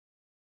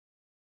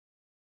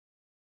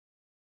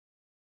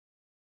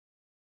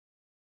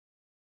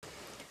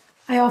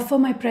I offer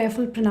my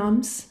prayerful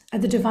pranams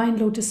at the divine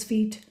lotus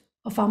feet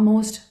of our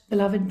most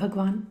beloved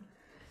Bhagwan.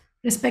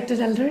 Respected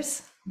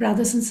elders,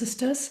 brothers and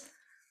sisters,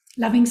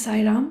 loving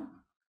Sai Ram,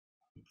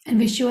 and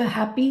wish you a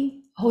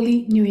happy,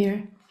 holy New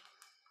Year.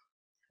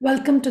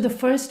 Welcome to the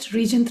first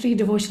Region 3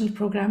 devotional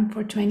program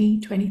for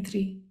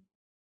 2023.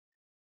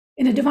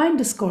 In a divine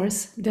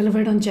discourse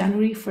delivered on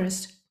January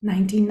 1st,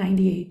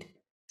 1998,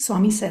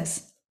 Swami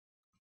says,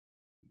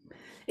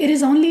 "It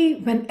is only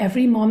when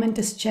every moment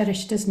is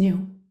cherished as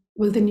new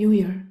will the new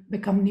year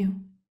become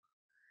new.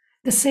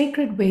 The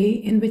sacred way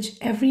in which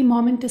every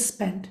moment is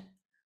spent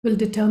will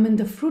determine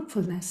the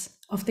fruitfulness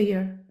of the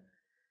year.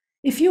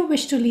 If you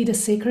wish to lead a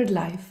sacred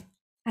life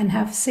and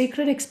have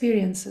sacred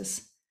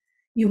experiences,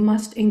 you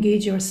must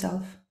engage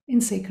yourself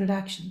in sacred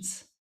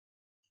actions.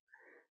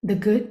 The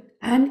good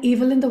and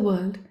evil in the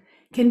world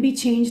can be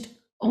changed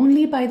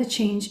only by the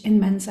change in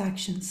men's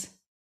actions.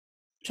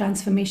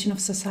 Transformation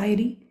of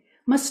society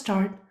must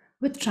start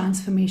with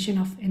transformation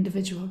of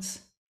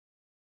individuals."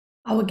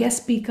 Our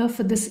guest speaker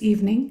for this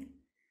evening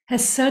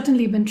has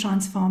certainly been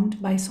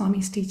transformed by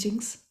Swami's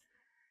teachings.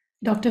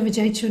 Dr.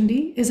 Vijay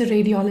Chundi is a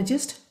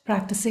radiologist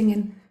practicing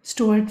in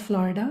Stuart,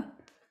 Florida.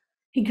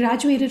 He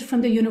graduated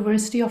from the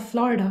University of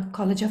Florida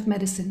College of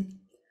Medicine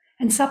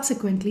and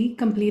subsequently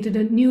completed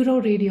a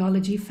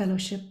neuroradiology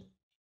fellowship.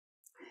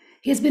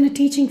 He has been a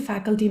teaching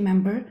faculty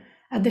member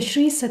at the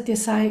Sri Sathya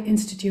Sai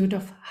Institute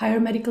of Higher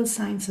Medical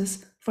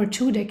Sciences for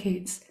 2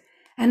 decades,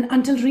 and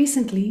until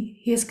recently,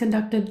 he has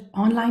conducted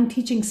online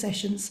teaching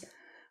sessions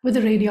with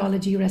the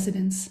radiology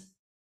residents.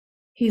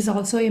 He is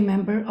also a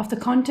member of the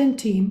content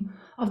team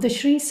of the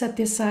Sri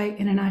Sathya Sai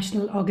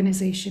International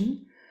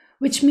Organization,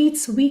 which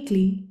meets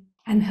weekly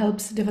and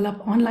helps develop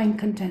online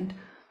content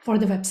for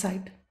the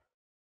website.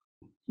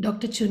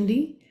 Dr.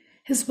 Chundi,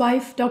 his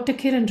wife, Dr.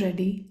 Kiran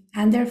Reddy,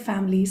 and their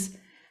families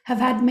have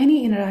had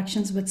many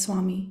interactions with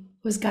Swami,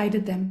 who has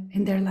guided them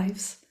in their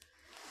lives.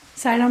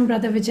 Sairam,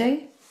 Brother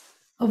Vijay,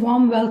 a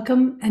warm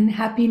welcome and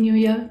Happy New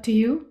Year to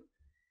you.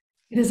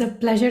 It is a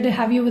pleasure to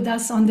have you with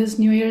us on this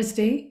New Year's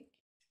Day.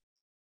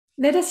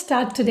 Let us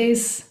start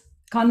today's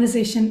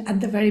conversation at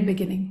the very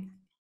beginning.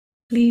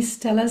 Please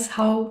tell us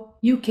how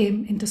you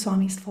came into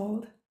Swami's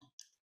fold.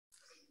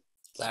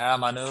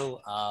 Saram Anu,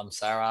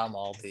 Saram,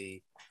 all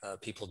the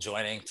people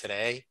joining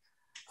today.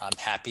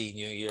 Happy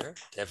New Year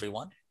to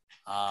everyone.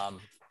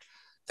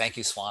 Thank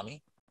you,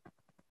 Swami.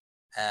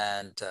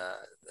 And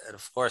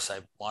of course,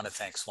 I want to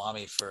thank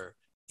Swami for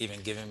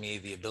even giving me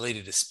the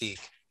ability to speak,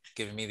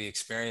 giving me the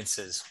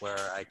experiences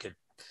where I could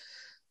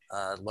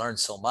learn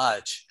so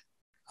much,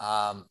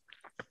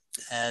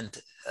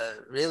 and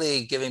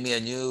really giving me a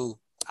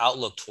new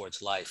outlook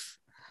towards life.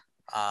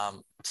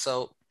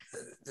 So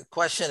the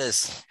question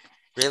is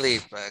really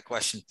a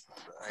question,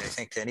 I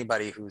think, to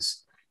anybody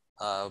who's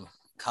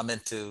come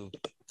into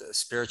the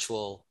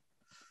spiritual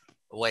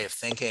way of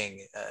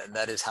thinking, and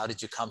that is, how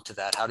did you come to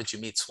that? How did you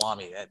meet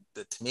Swami? And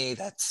to me,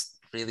 that's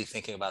really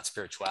thinking about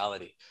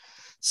spirituality.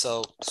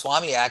 So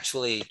Swami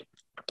actually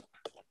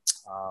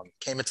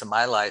came into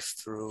my life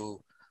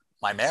through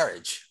my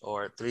marriage,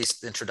 or at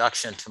least the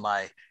introduction to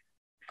my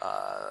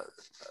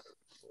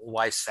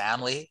wife's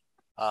family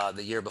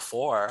the year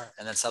before,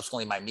 and then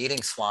subsequently my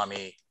meeting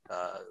Swami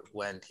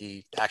when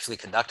he actually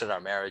conducted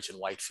our marriage in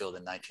Whitefield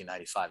in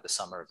 1995, the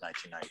summer of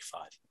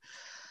 1995.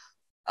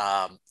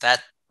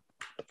 That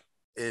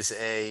is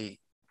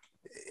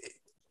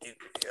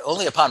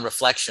only upon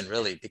reflection,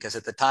 really, because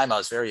at the time I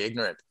was very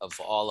ignorant of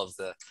all of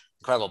the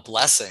incredible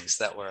blessings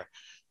that were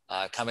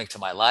coming to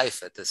my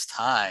life at this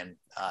time,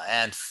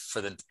 and for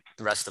the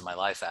rest of my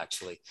life,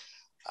 actually.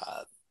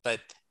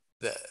 But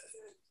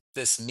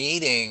this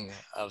meeting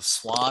of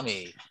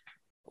Swami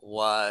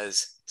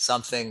was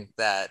something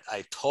that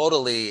I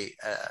totally,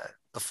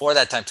 before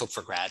that time, took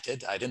for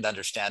granted. I didn't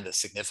understand the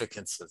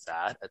significance of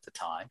that at the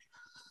time.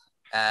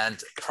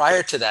 And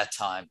prior to that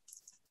time,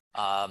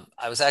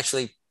 I was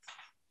actually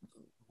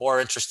more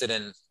interested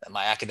in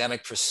my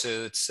academic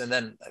pursuits. And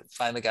then I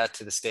finally got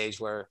to the stage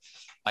where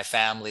my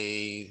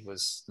family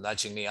was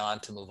nudging me on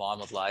to move on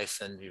with life.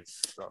 And you've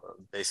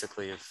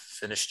basically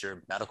finished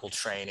your medical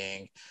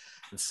training.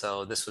 And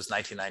so this was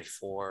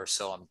 1994.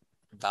 So I'm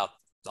about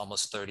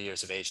almost 30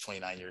 years of age,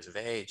 29 years of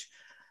age.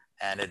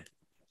 And it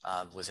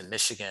was in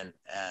Michigan,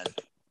 and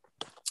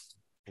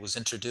was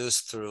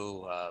introduced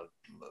through an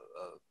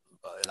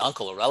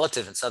uncle, a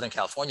relative in Southern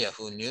California,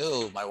 who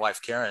knew my wife,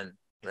 Karen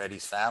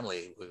Reddy's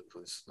family,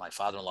 who's my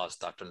father-in-law's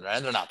Dr.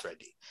 Narendranath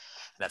Reddy,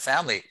 and that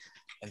family,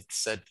 and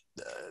said,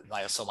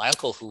 so my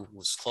uncle, who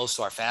was close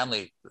to our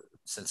family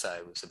since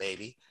I was a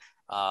baby,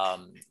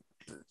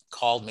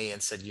 called me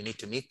and said, "You need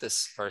to meet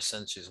this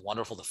person. She's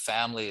wonderful. The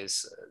family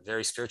is a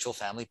very spiritual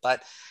family,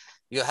 but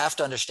you have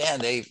to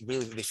understand, they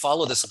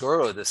follow this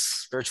guru, this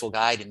spiritual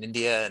guide in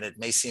India, and it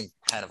may seem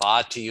kind of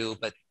odd to you,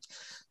 but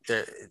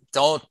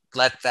don't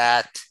let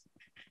that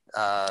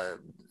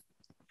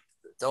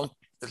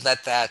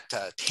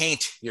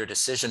taint your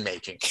decision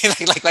making."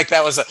 like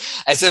that was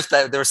as if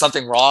there was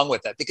something wrong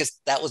with that, because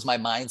that was my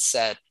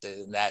mindset.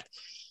 That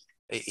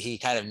he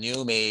kind of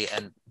knew me,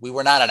 and we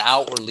were not an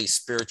outwardly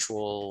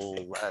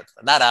spiritual,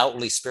 not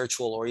outwardly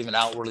spiritual or even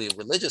outwardly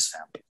religious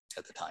family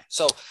at the time.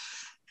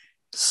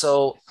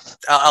 So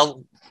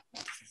I'll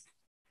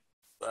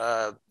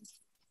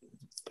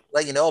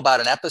let you know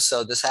about an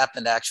episode. This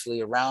happened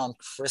actually around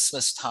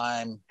Christmas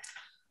time,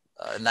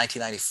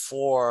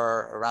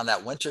 1994, around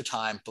that winter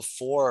time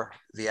before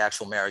the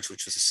actual marriage,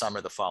 which was the summer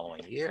the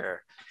following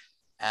year.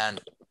 And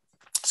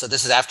so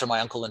this is after my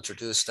uncle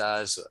introduced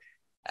us,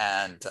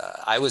 and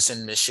I was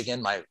in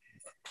Michigan. My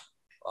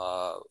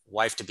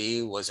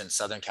wife-to-be was in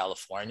Southern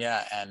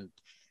California, and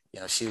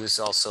she was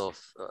also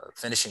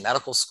finishing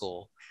medical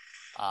school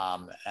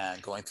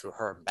and going through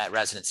her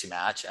residency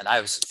match. And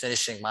I was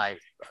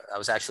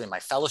actually in my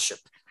fellowship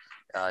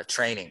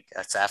training.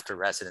 That's after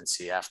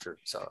residency,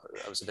 so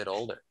I was a bit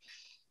older.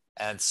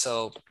 And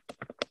so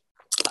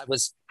I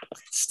was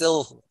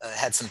still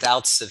had some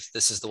doubts if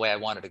this is the way I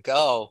wanted to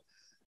go,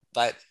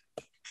 but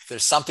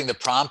there's something that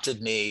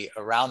prompted me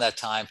around that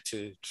time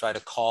to try to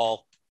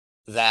call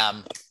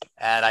them,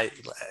 and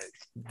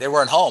they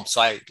weren't home.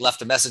 So I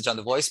left a message on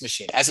the voice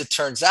machine. As it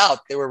turns out,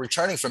 they were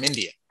returning from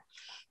India.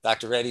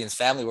 Dr. Reddy and his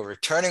family were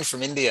returning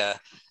from India,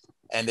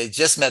 and they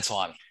just met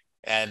Swami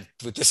and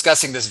were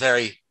discussing this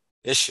very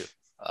issue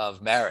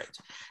of marriage.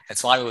 And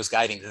Swami was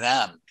guiding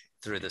them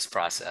through this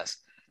process.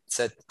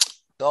 Said,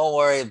 don't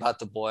worry about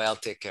the boy, I'll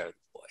take care of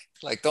the boy.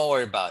 Like, don't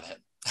worry about him.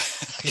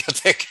 You'll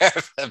take care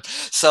of him.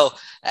 So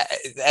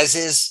as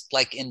is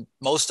like in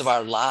most of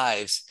our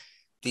lives,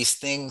 these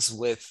things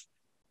with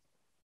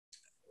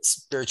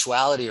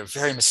spirituality are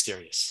very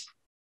mysterious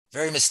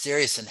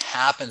and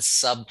happen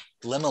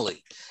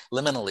subliminally,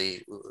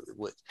 liminally.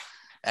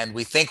 And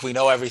we think we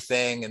know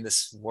everything in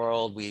this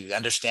world. We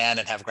understand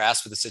and have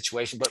grasp of the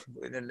situation, but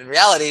in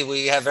reality,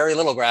 we have very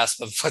little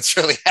grasp of what's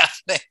really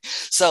happening.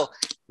 So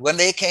when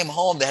they came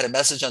home, they had a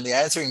message on the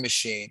answering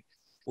machine,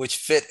 which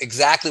fit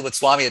exactly what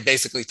Swami had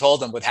basically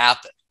told them would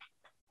happen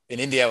in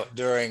India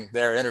during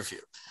their interview.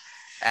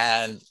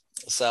 And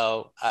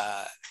so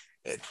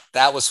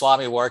that was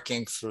Swami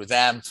working through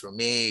them, through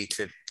me,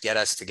 to get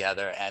us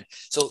together. And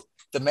so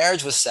the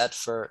marriage was set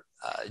for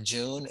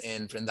June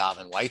in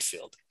Vrindavan,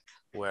 Whitefield,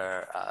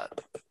 where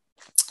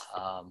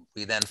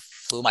we then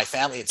flew my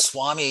family. And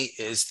Swami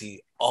is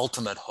the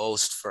ultimate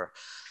host for,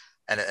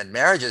 and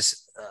marriage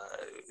is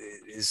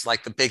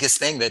like the biggest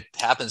thing that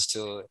happens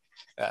to,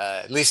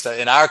 at least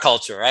in our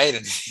culture, right?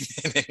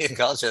 In Indian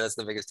culture, that's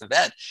the biggest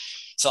event.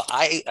 So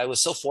I was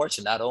so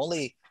fortunate. Not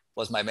only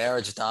was my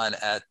marriage done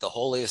at the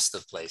holiest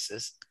of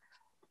places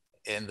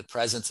in the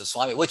presence of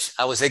Swami, which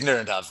I was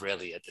ignorant of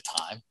really at the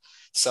time.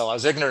 So I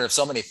was ignorant of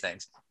so many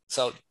things.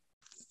 So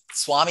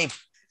Swami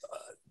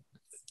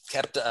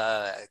kept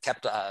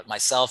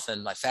myself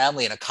and my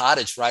family in a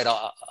cottage right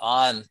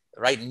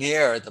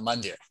near the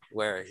mandir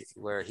where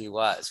he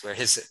was, where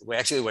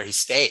he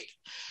stayed,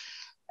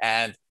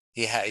 and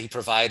he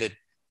provided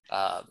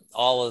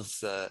all of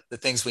the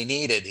things we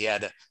needed. He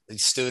had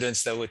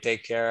students that would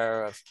take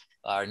care of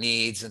our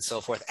needs and so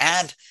forth.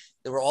 And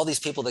there were all these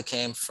people that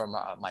came from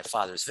my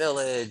father's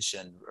village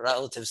and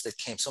relatives that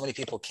came. So many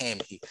people came.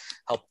 He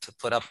helped to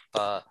put up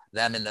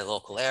them in the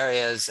local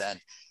areas. And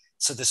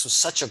so this was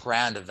such a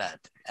grand event.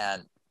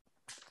 And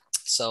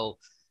so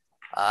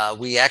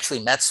we actually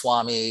met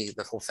Swami,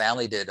 the whole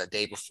family did, a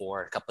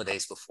couple of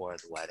days before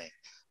the wedding.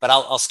 But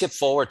I'll skip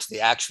forward to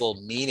the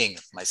actual meeting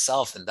of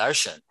myself and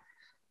Darshan.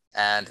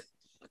 And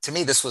to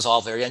me, this was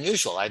all very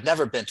unusual. I'd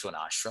never been to an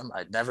ashram.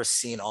 I'd never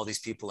seen all these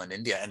people in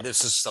India. And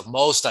this is the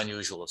most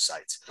unusual of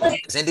sights.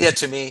 Because India,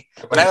 to me,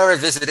 when I ever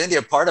visit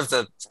India, part of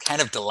the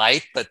kind of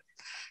delight, but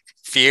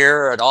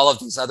fear and all of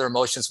these other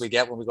emotions we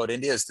get when we go to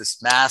India is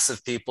this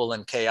massive people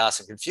and chaos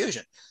and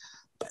confusion.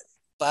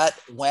 But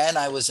when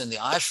I was in the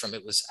ashram,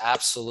 it was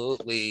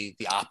absolutely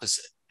the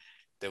opposite.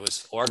 There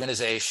was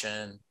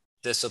organization,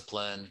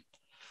 discipline,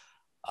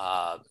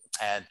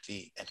 and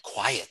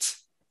quiet.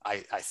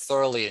 I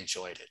thoroughly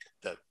enjoyed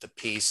it, the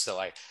peace.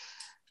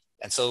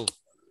 So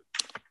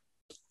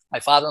my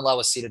father-in-law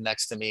was seated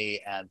next to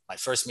me, and my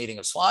first meeting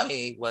of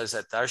Swami was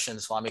at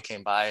Darshan. Swami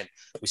came by and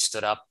we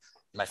stood up.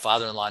 My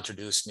father-in-law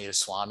introduced me to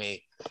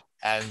Swami.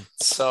 And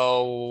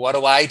so what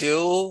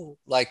do?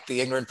 Like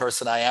the ignorant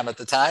person I am at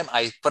the time,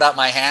 I put out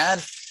my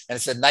hand and it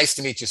said, "Nice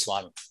to meet you,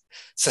 Swami."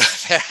 So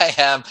there I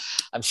am,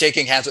 I'm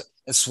shaking hands with,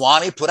 and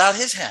Swami put out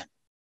his hand.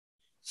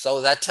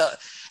 So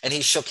and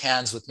he shook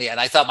hands with me. And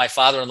I thought my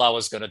father-in-law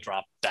was going to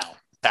drop down,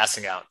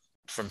 passing out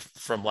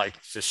from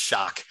like just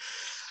shock.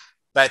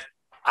 But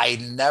I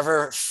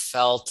never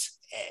felt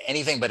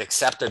anything but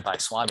accepted by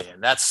Swami.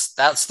 And that's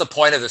the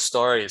point of the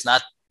story, is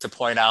not to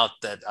point out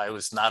that I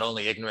was not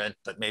only ignorant,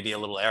 but maybe a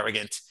little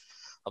arrogant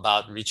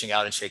about reaching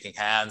out and shaking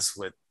hands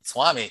with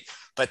Swami,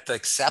 but the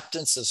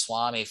acceptance of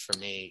Swami for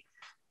me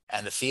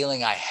and the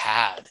feeling I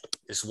had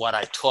is what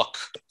I took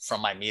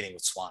from my meeting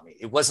with Swami.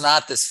 It was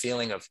not this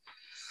feeling of,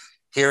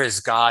 here is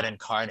God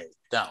incarnate.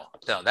 No,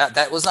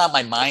 that was not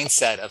my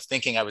mindset of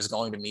thinking I was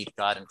going to meet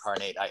God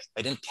incarnate.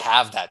 I didn't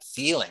have that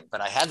feeling,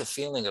 but I had the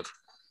feeling of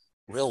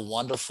real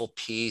wonderful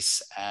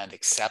peace and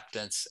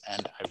acceptance.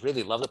 And I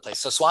really love the place.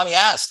 So Swami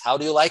asked, how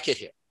do you like it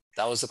here?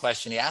 That was the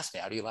question he asked me.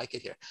 How do you like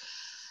it here?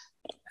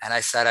 And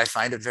I said, I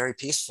find it very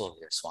peaceful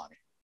here, Swami.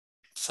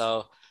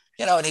 So,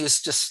 and he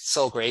was just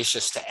so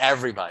gracious to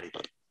everybody.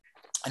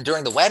 And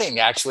during the wedding,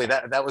 actually,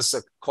 that was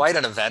quite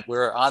an event. We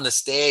were on the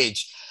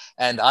stage,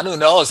 and Anu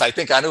knows, I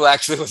think Anu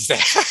actually was there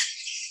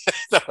at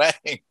the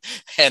wedding.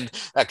 And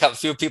a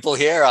few people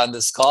here on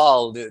this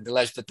call,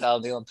 Nilesh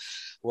Patel, Neelam,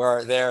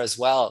 were there as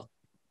well.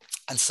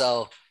 And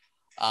so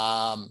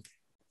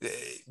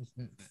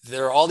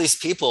there are all these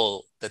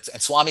people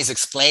and Swami's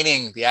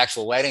explaining the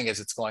actual wedding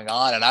as it's going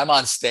on. And I'm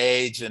on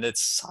stage and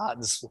it's hot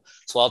and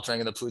sweltering,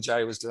 and the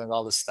pujari was doing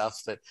all this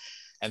stuff.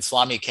 And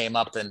Swami came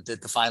up and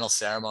did the final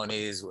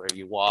ceremonies where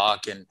you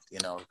walk and,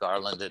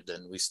 garlanded,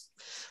 and we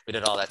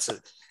did all that. So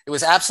it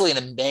was absolutely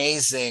an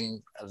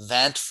amazing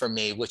event for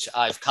me, which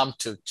I've come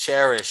to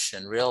cherish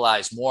and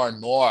realize more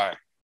and more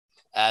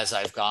as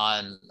I've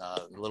gone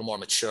a little more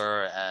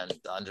mature and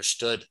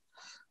understood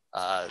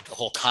the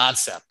whole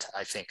concept.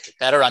 I think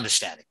better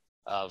understanding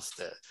of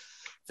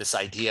this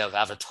idea of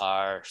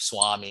avatar,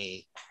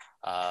 Swami,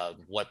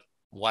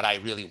 what I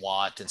really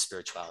want in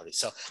spirituality.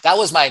 So that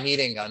was my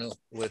meeting, Anu,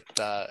 with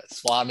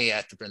Swami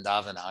at the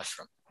Vrindavan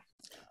ashram.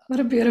 What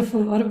a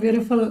beautiful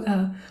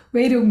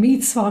way to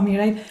meet Swami,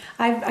 right?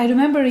 I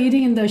remember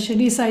reading in the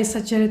Shirdi Sai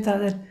Satcharita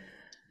that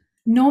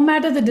no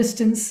matter the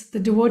distance, the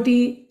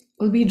devotee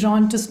will be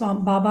drawn to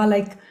Baba.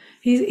 Like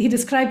he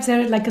describes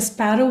there like a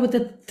sparrow with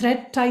a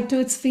thread tied to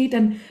its feet,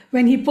 and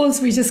when he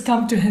pulls, we just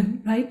come to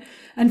him, right?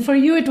 And for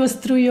you, it was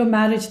through your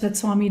marriage that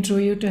Swami drew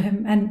you to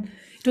him. And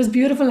it was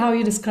beautiful how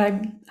you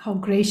described how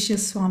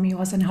gracious Swami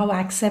was and how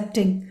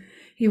accepting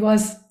he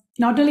was.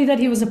 Not only that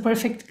he was a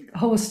perfect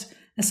host,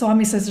 as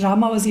Swami says,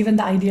 Rama was even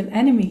the ideal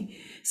enemy.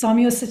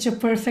 Swami was such a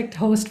perfect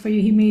host for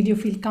you. He made you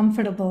feel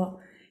comfortable.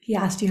 He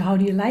asked you, how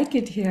do you like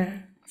it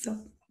here? So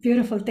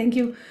beautiful. Thank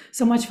you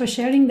so much for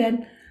sharing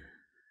that.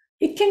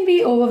 It can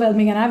be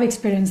overwhelming, and I've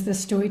experienced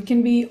this too. It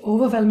can be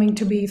overwhelming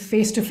to be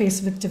face to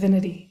face with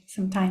divinity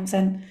sometimes.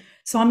 And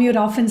Swami would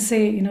often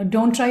say,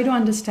 don't try to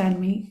understand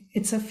me.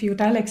 It's a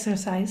futile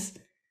exercise.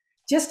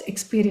 Just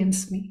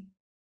experience me.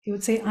 He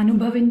would say,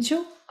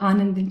 Anubhavinchu,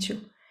 Anandinchu.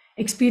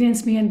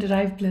 Experience me and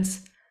derive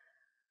bliss.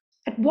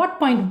 At what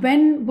point,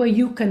 when were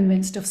you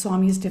convinced of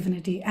Swami's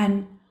divinity,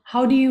 and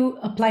how do you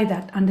apply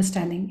that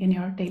understanding in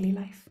your daily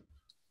life?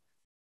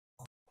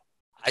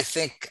 I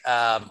think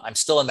I'm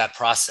still in that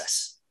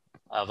process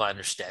of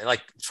understanding,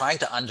 like trying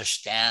to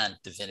understand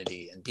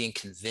divinity and being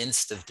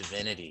convinced of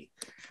divinity.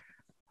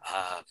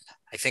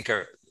 I think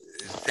are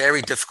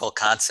very difficult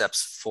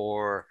concepts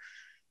for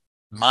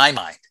my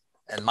mind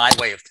and my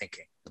way of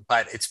thinking,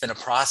 but it's been a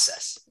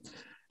process.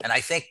 And I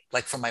think,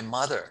 like, for my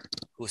mother,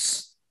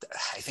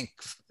 I think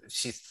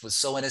she was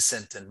so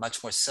innocent and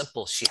much more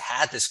simple. She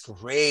had this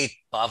great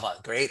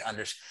bhava,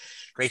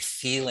 great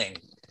feeling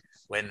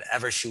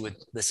whenever she would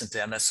listen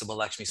to MS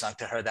Subbalakshmi song.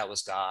 To her, that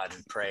was God,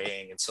 and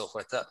praying and so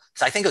forth.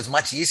 So I think it was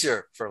much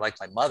easier for, like,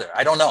 my mother.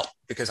 I don't know,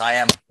 because I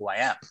am who I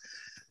am.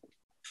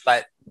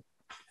 But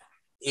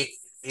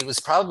it was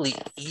probably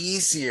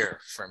easier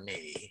for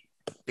me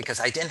because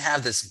I didn't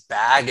have this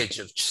baggage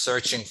of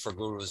searching for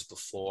gurus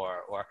before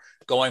or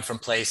going from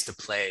place to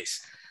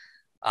place.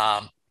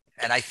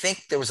 And I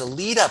think there was a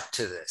lead up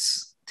to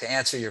this, to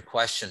answer your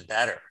question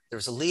better. There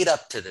was a lead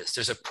up to this.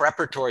 There's a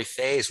preparatory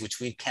phase, which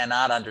we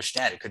cannot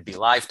understand. It could be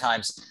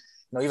lifetimes.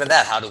 Even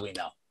that, how do we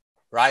know?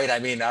 Right? I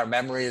mean, our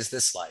memory is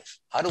this life.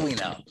 How do we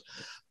know?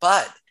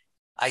 But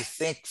I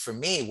think for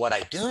me, what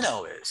I do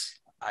know is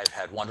I've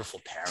had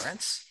wonderful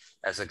parents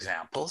as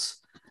examples.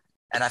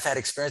 And I've had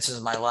experiences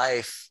in my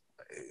life,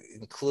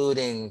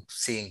 including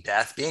seeing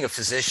death, being a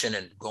physician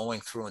and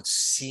going through and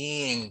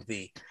seeing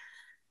the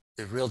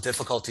real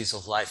difficulties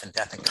of life and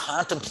death, and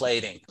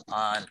contemplating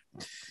on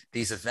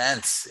these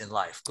events in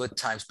life, good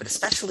times, but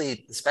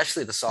especially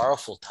the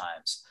sorrowful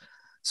times.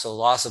 So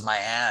loss of my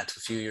aunt a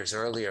few years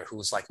earlier, who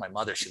was like my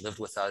mother. She lived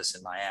with us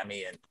in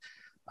Miami and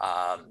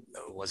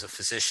was a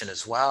physician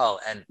as well.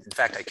 And in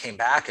fact, I came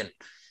back and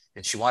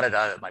she wanted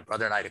my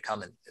brother and I to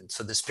come. And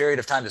so this period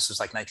of time, this was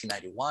like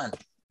 1991,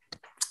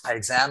 I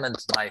examined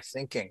my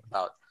thinking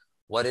about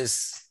what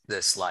is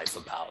this life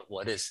about?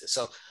 What is this?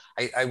 So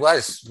I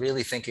was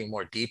really thinking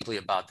more deeply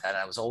about that. And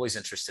I was always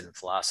interested in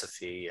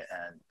philosophy.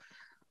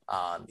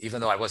 And even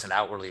though I wasn't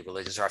outwardly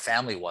religious, our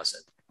family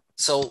wasn't.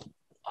 So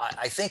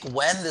I think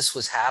when this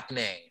was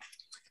happening,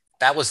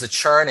 that was the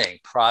churning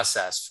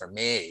process for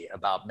me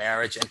about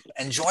marriage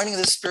and joining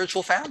this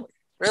spiritual family.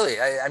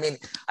 Really, I mean,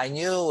 I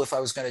knew if I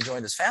was going to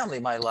join this family,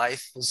 my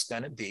life was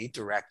going to be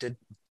directed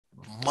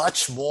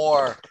much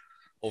more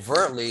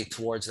overtly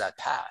towards that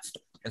path.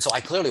 And so I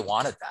clearly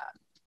wanted that.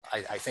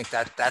 I think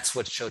that's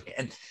what showed me.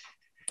 And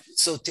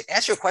so to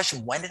answer your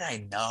question, when did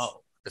I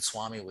know that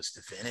Swami was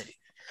divinity?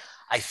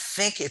 I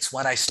think it's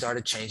when I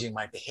started changing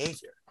my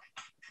behavior.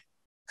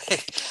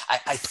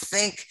 I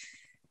think,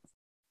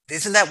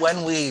 isn't that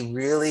when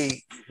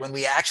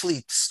we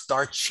actually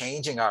start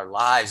changing our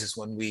lives, is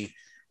when we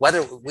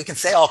whether we can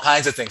say all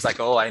kinds of things like,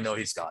 oh, I know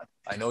he's God.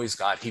 I know he's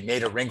God. He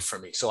made a ring for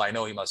me, so I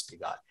know he must be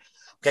God.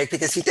 Okay,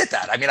 because he did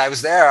that. I mean, I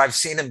was there. I've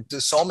seen him do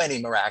so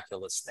many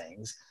miraculous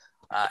things,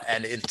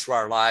 and through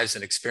our lives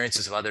and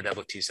experiences of other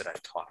devotees that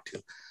I've talked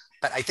to.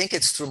 But I think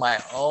it's through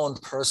my own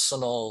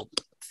personal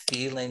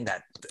feeling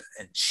that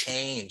and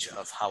change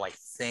of how I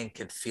think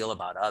and feel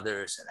about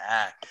others and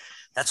act.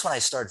 That's when I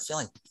started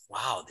feeling,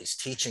 wow, these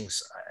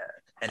teachings,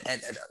 and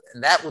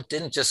that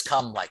didn't just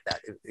come like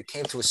that. It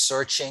came through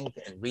searching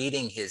and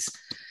reading his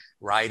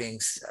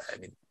writings. I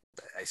mean,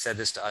 I said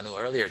this to Anu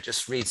earlier,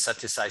 just read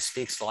Satya Sai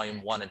Speaks,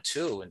 volume 1 and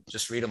 2, and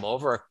just read them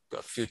over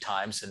a few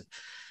times. And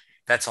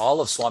that's all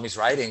of Swami's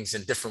writings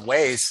in different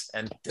ways.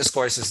 And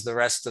discourses the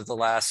rest of the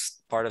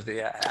last part of the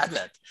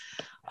Advent.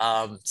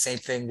 Same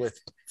thing with,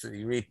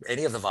 you read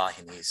any of the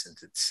Vahinis, and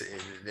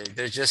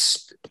they're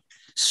just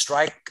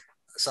strike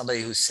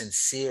somebody who's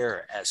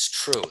sincere as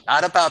true,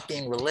 not about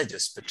being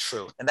religious, but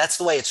true. And that's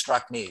the way it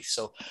struck me.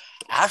 So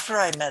after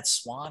I met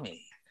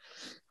Swami,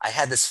 I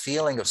had this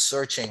feeling of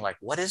searching, like,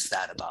 what is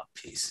that about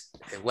peace?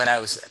 When I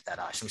was at that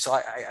ashram. So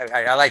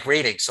I like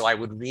reading, so I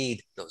would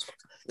read those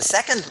books. The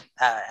second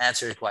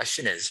answer to the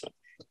question is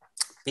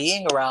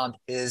being around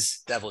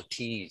his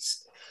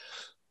devotees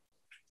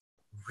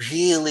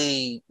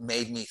really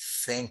made me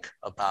think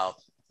about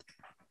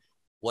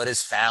what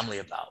is family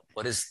about?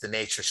 What is the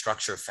nature,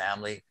 structure of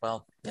family?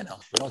 Well, we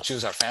don't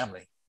choose our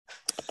family.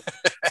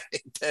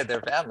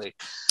 They're family.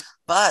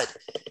 But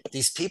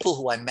these people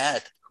who I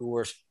met who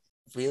were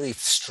really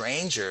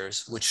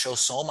strangers would show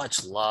so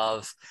much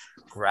love,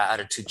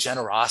 gratitude,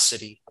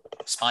 generosity,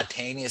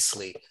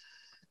 spontaneously,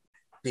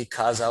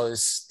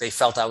 because they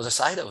felt I was a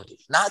Sai devotee.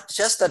 Not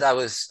just that I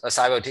was a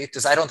Sai devotee,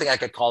 because I don't think I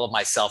could call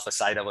myself a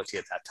Sai devotee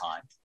at that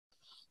time,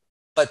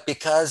 but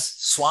because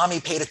Swami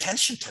paid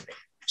attention to me.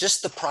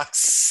 Just the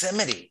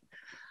proximity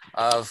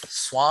of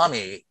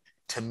Swami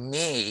to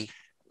me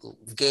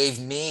gave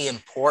me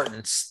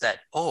importance that,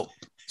 oh,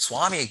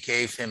 Swami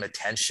gave him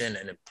attention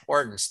and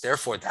importance.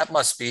 Therefore, that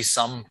must be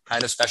some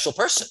kind of special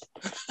person.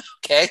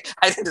 Okay.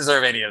 I didn't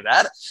deserve any of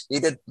that. He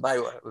did my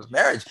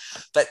marriage.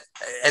 But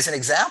as an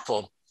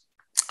example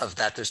of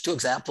that, there's two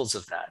examples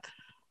of that.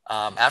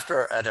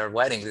 At our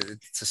wedding,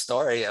 it's a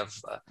story of,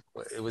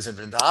 it was in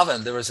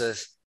Vrindavan. There was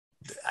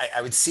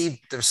I would see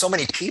there were so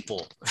many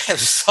people. There were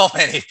so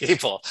many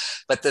people,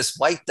 but this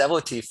white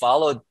devotee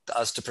followed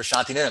us to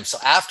Prashanti Nitam. So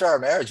after our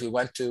marriage, we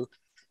went to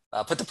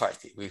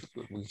Puttaparthi. We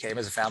came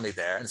as a family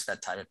there and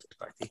spent time in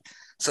Puttaparthi.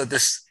 So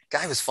this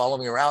guy was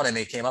following me around, and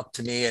he came up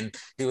to me and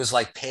he was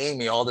like paying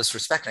me all this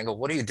respect. And I go,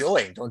 "What are you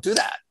doing? Don't do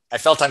that." I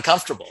felt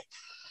uncomfortable.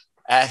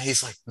 And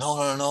he's like,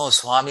 no,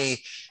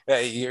 Swami,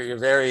 you're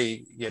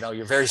very,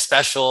 you're very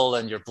special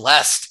and you're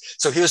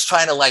blessed. So he was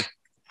trying to like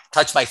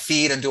touch my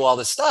feet and do all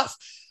this stuff.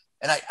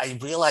 And I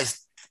realized,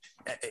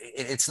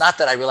 it's not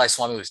that I realized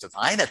Swami was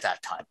divine at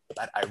that time,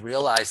 but I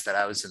realized that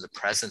I was in the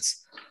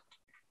presence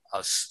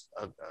of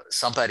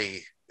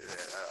somebody,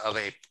 of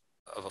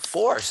a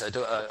force.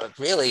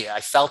 Really,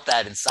 I felt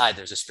that inside.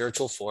 There's a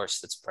spiritual force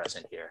that's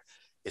present here.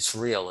 It's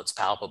real, it's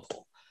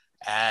palpable.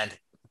 And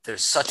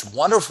there's such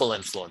wonderful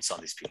influence on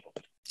these people.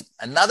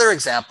 Another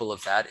example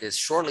of that is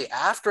shortly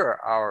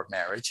after our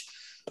marriage,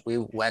 we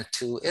went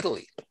to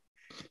Italy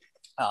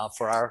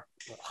for our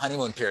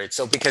honeymoon period.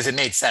 So because it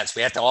made sense,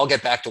 we had to all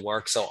get back to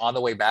work. So on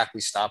the way back,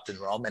 we stopped in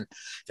Rome, and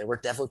there were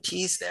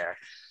devotees there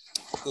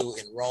who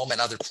in Rome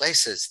and other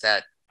places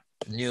that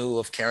knew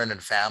of Karen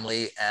and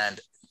family,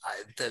 and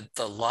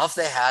the love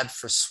they had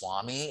for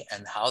Swami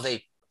and how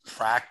they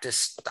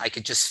practiced, I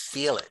could just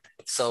feel it.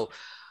 So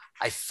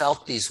I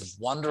felt these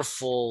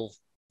wonderful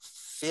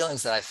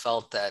feelings that I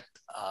felt that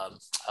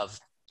of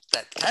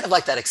that kind of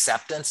like that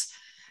acceptance.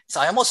 So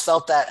I almost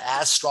felt that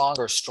as strong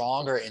or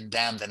stronger in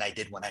them than I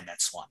did when I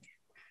met Swami.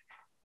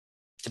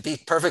 To be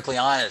perfectly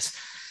honest,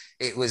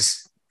 it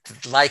was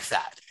like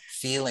that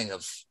feeling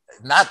of,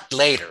 not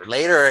later.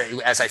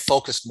 Later, as I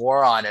focused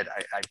more on it,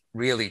 I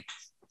really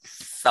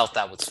felt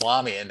that with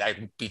Swami, and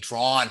I'd be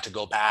drawn to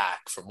go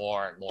back for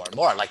more and more and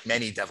more, like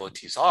many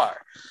devotees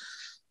are.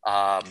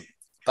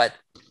 But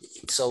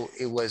so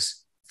it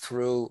was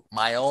through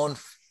my own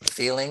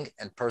feeling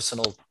and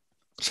personal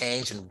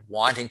change and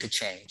wanting to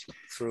change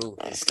through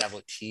his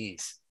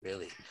devotees,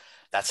 really.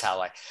 That's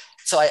how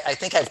I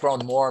think I've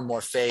grown more and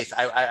more faith.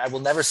 I will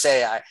never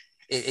say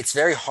it's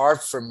very hard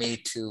for me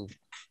to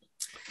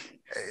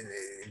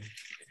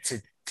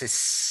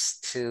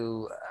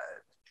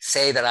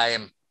say that I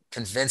am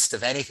convinced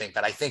of anything,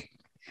 but I think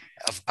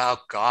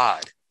about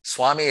God.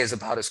 Swami is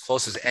about as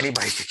close as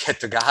anybody could get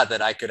to God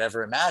that I could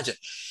ever imagine.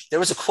 There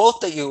was a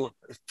quote that you,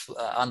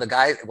 on the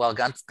guy, while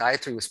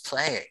Gayatri was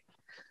playing,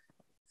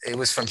 it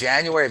was from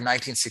January of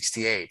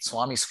 1968,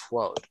 Swami's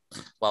quote,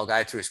 while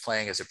Gayatri was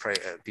playing as a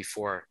prayer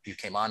before you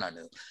came on,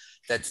 Anu,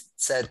 that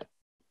said,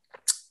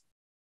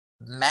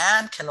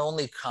 man can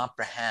only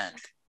comprehend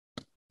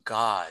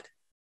God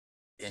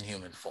in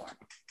human form.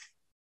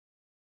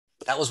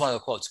 That was one of the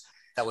quotes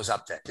that was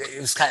up there.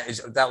 It was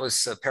that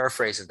was a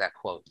paraphrase of that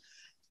quote.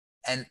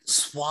 And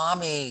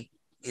Swami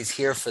is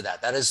here for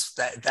that.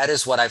 That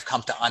is what I've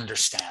come to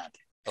understand.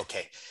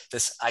 Okay,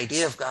 this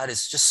idea of God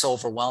is just so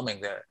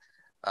overwhelming that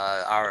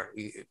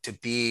to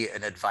be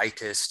an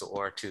Advaitist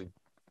or to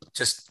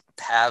just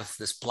have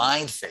this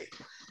blind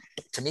faith.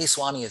 To me,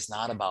 Swami is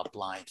not about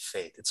blind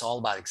faith. It's all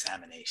about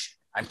examination.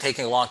 I'm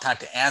taking a long time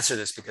to answer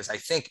this because I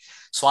think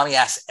Swami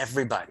asks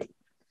everybody,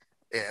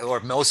 or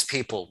most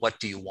people, what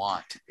do you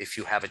want? If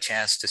you have a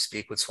chance to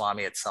speak with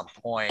Swami at some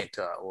point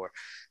or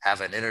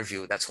have an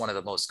interview, that's one of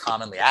the most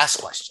commonly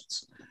asked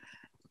questions.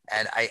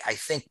 And I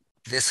think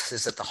this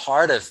is at the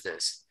heart of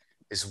this,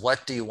 is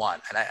what do you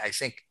want? And I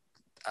think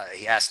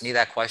he asked me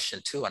that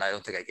question too, and I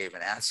don't think I gave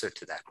an answer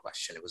to that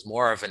question. It was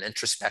more of an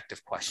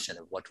introspective question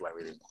of what do I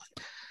really want?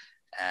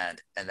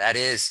 And that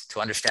is to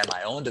understand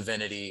my own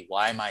divinity.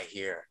 Why am I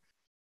here?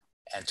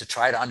 And to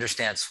try to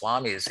understand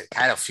Swami is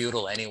kind of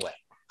futile anyway.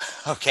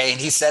 Okay,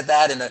 and he said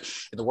that in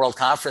the World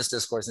Conference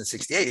Discourse in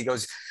 '68. He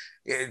goes,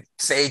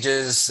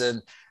 sages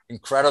and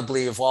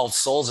incredibly evolved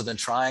souls have been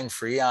trying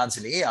for eons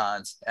and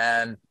eons,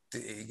 and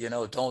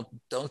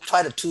don't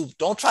try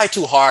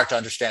too hard to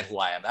understand who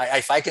I am.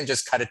 If I can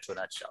just cut it to a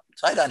nutshell,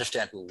 try to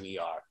understand who we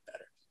are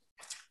better.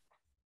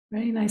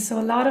 Very nice. So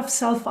a lot of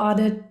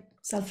self-audit,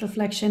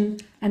 self-reflection,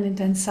 and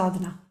intense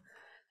sadhana.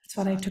 That's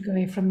what I took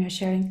away from your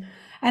sharing.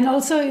 And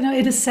also,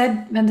 it is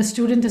said when the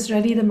student is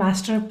ready, the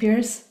master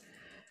appears.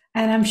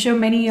 And I'm sure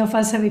many of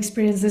us have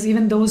experienced this,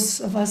 even those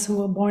of us who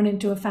were born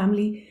into a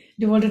family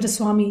devoted to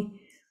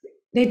Swami,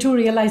 they too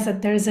realize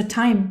that there is a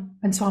time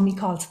when Swami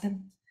calls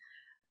them.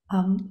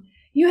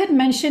 You had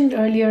mentioned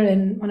earlier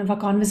in one of our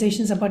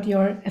conversations about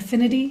your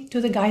affinity to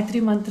the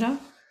Gayatri Mantra.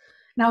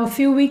 Now, a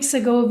few weeks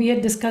ago, we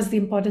had discussed the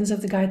importance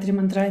of the Gayatri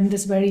Mantra in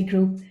this very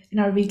group in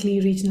our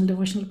weekly regional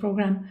devotional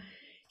program.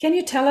 Can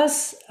you tell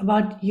us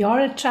about your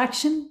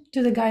attraction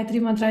to the Gayatri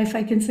Mantra, if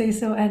I can say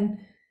so, and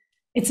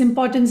its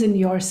importance in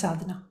your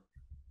sadhana?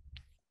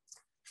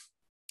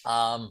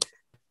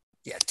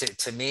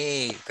 To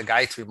me, the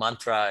Gayatri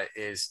Mantra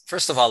is,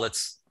 first of all,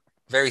 it's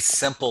very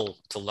simple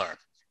to learn.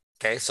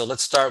 Okay, so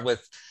let's start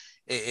with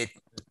it.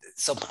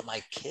 So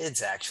my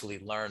kids actually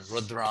learn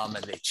Rudram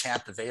and they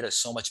chant the Vedas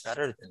so much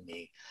better than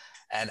me.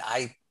 And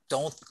I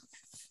don't,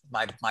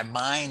 my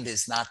mind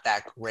is not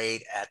that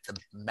great at the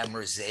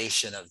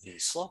memorization of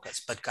these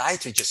slokas, but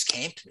Gayatri just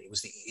came to me.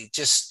 It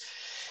just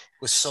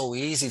was so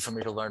easy for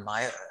me to learn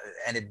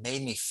and it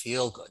made me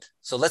feel good.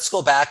 So let's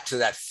go back to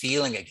that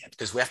feeling again,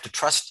 because we have to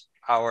trust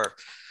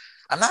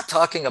I'm not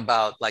talking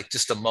about like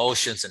just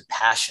emotions and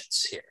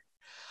passions here.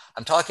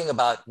 I'm talking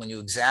about when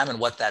you examine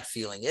what that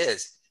feeling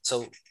is.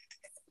 So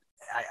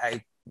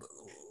I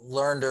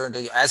learned,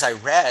 as I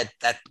read,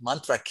 that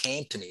mantra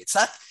came to me. It's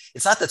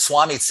not that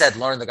Swami said,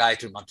 learn the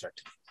Gayatri Mantra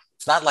to me.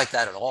 It's not like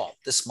that at all.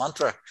 This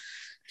mantra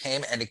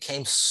came, and it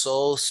came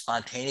so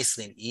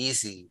spontaneously and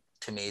easy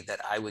to me that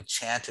I would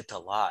chant it a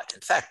lot.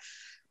 In fact,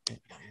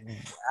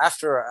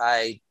 after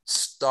I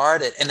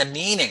started, and the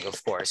meaning,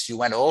 of course, you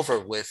went over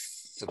with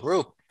the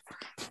group,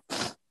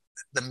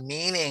 the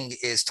meaning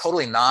is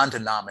totally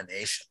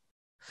non-denomination.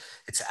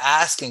 It's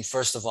asking,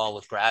 first of all,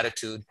 with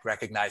gratitude,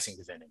 recognizing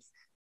divinity.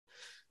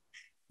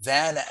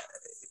 Then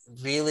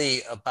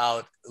really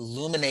about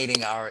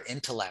illuminating our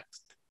intellect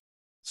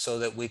so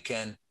that we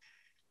can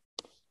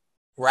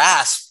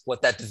grasp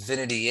what that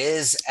divinity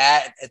is,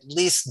 at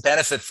least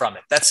benefit from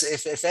it. That's,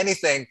 if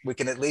anything, we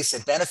can at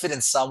least benefit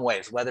in some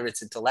ways, whether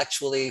it's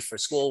intellectually for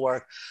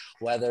schoolwork,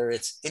 whether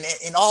it's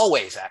in all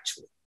ways,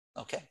 actually.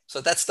 Okay,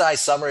 so that's the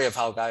summary of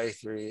how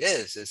Gayatri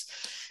is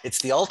it's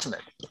the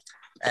ultimate.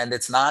 And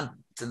it's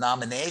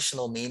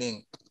non-denominational,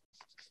 meaning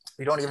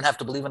you don't even have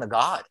to believe in a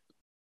God.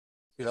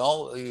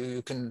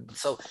 You can,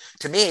 so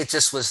to me, it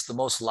just was the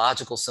most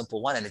logical,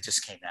 simple one, and it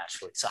just came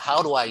naturally. So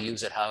how do I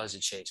use it? How has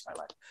it changed my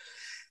life?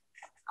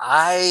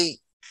 I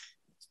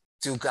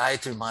do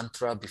Gayatri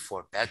Mantra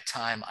before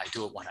bedtime. I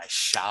do it when I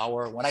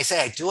shower. When I say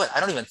I do it, I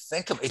don't even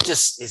think of it. It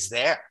just is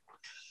there.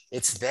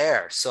 It's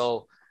there.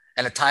 So,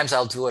 and at times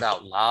I'll do it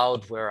out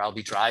loud where I'll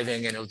be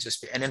driving and it'll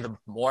just be, and in the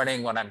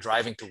morning when I'm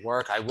driving to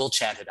work, I will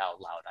chant it out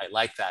loud. I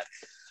like that.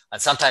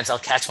 And sometimes I'll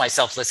catch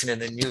myself listening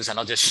to the news and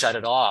I'll just shut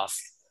it off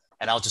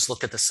and I'll just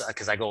look at the sun,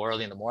 because I go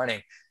early in the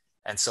morning.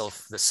 And so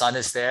if the sun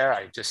is there,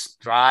 I just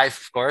drive,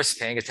 of course,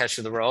 paying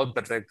attention to the road,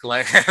 but the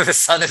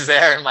sun is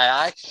there in my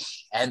eye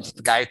and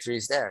the Gayatri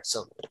is there.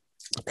 So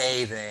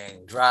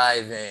bathing,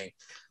 driving,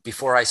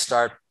 before I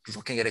start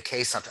looking at a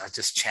case, I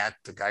just chant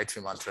the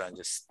Gayatri Mantra and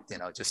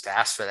just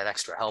ask for that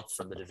extra help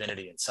from the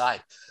divinity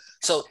inside.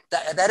 So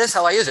that is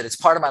how I use it. It's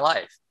part of my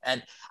life.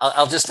 And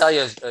I'll just tell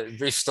you a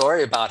brief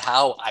story about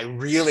how I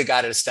really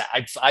got it.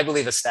 I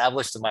believe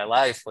established in my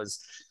life was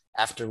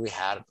after we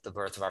had the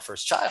birth of our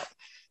first child.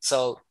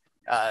 So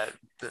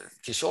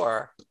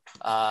Kishore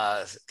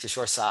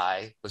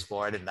Sai was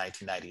born in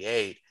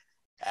 1998,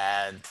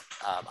 and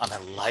I'm a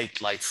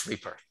light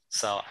sleeper.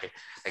 So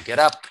I get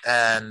up,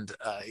 and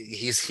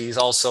he's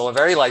also a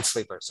very light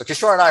sleeper. So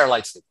Kishore and I are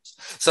light sleepers.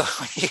 So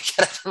when you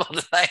get up in the middle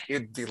of the night,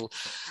 you'd be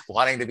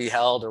wanting to be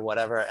held or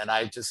whatever, and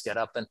I just get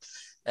up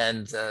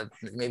and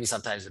maybe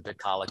sometimes a bit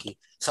colicky.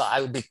 So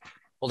I would be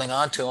holding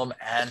on to him,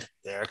 and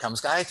there comes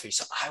Gayatri.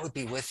 So I would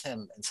be with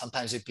him, and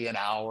sometimes it'd be an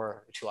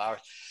hour, 2 hours.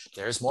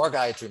 There's more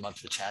Gayatri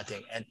mantra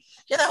chanting, and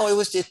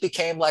it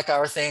became like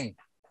our thing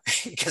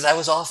because I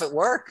was off at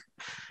work.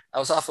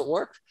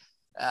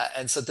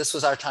 And so this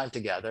was our time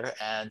together,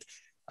 and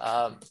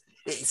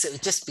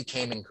it just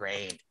became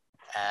ingrained.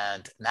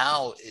 And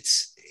now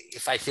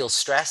if I feel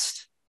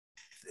stressed,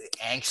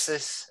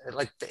 anxious,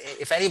 like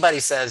if anybody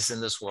says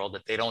in this world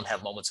that they don't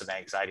have moments of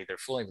anxiety, they're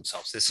fooling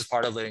themselves. This is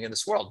part of living in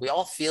this world. We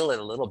all feel it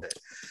a little bit.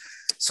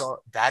 So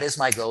that is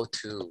my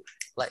go-to.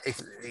 Like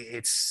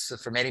it's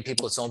for many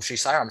people, it's Om Shri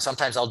Sai Ram.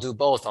 Sometimes I'll do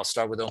both. I'll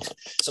start with Om.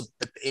 So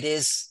but it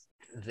is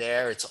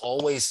there. It's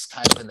always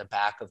kind of in the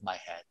back of my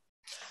head.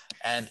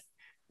 And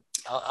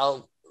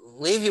I'll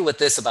leave you with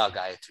this about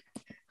Gayatri.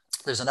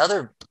 There's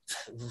another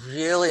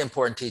really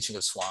important teaching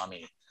of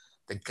Swami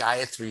that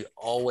Gayatri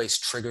always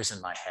triggers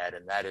in my head,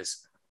 and that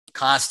is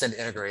constant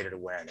integrated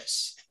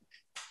awareness.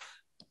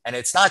 And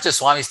it's not just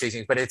Swami's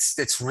teachings, but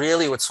it's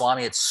really what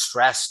Swami had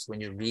stressed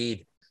when you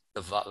read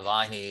the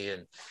Vani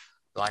and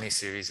Vani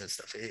series and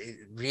stuff.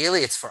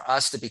 It's for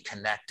us to be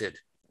connected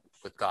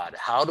with God.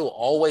 How to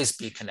always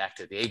be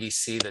connected. The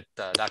ABC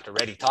that Dr.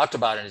 Reddy talked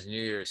about in his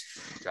New Year's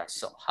address.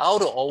 So how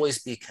to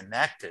always be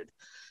connected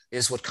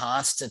is what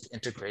constant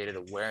integrated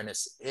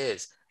awareness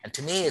is. And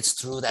to me, it's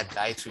through that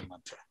Gayatri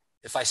mantra.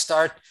 If I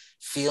start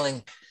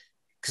feeling,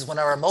 because when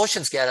our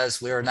emotions get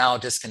us, we are now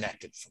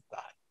disconnected from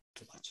God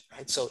too much,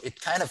 right? So it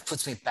kind of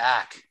puts me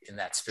back in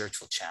that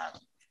spiritual channel.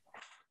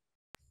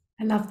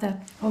 I love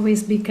that.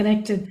 Always be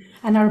connected.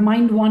 And our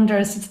mind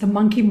wanders. It's the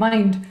monkey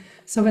mind.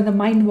 So when the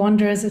mind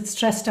wanders, it's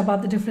stressed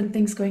about the different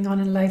things going on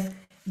in life.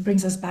 It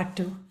brings us back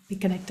to be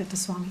connected to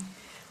Swami.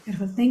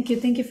 Beautiful. Thank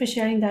you. Thank you for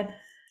sharing that.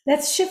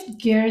 Let's shift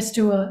gears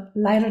to a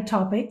lighter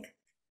topic.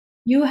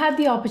 You had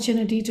the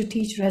opportunity to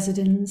teach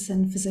residents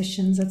and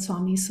physicians at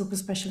Swami's super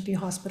specialty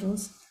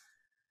hospitals.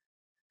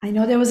 I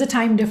know there was a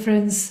time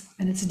difference,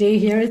 and it's day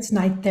here, it's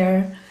night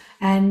there,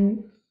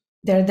 and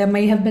there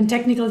may have been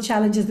technical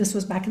challenges. This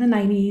was back in the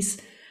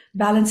 90s,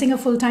 balancing a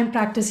full-time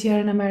practice here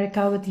in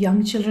America with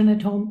young children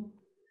at home.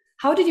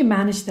 How did you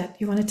manage that?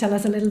 You want to tell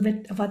us a little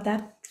bit about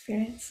that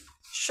experience?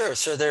 Sure.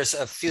 So there's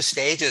a few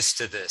stages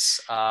to this.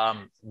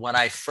 When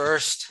I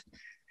first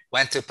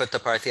went to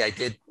Puttaparthi, I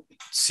did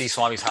see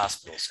Swami's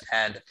hospitals.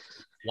 And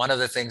one of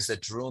the things that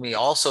drew me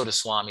also to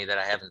Swami that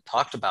I haven't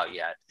talked about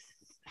yet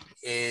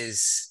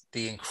is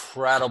the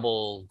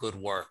incredible good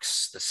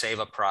works, the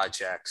Seva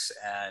projects,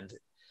 and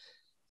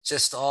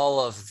just all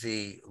of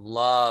the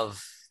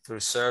love through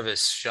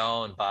service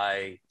shown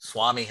by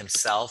Swami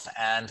himself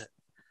and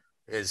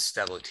his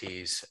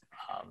devotees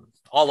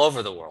all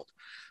over the world.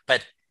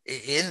 But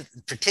in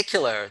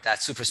particular,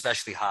 that super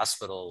specialty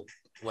hospital,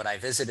 when I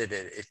visited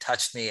it, it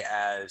touched me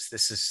as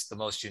this is the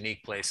most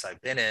unique place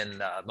I've been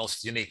in,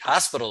 most unique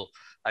hospital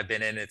I've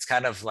been in. It's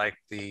kind of like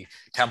the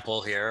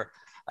temple here.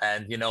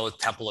 And,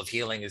 Temple of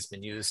Healing has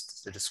been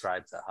used to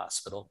describe the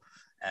hospital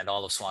and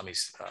all of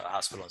Swami's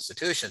hospital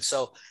institutions.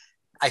 So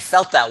I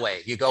felt that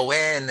way. You go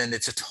in and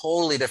it's a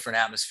totally different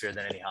atmosphere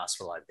than any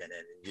hospital I've been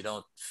in.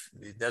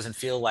 It doesn't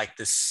feel like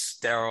this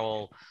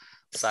sterile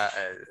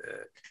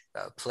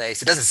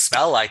place. It doesn't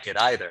smell like it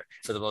either,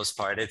 for the most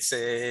part. It's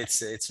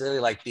really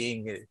like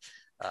being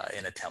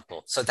in a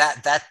temple. So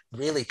that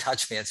really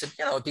touched me and said,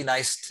 it'd be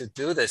nice to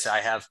do this.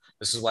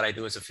 This is what I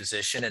do as a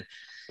physician,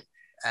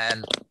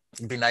 and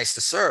it'd be nice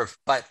to serve.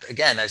 But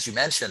again, as you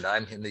mentioned,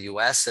 I'm in the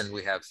US, and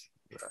we have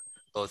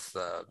both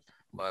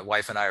my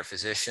wife and I are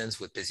physicians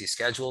with busy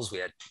schedules.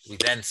 We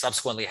then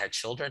subsequently had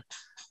children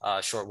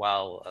a short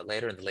while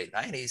later in the late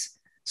 90s.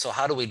 So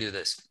how do we do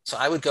this?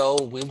 So we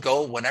would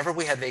go whenever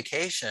we had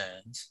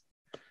vacations.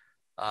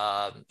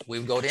 We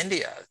would go to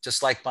India,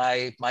 just like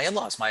my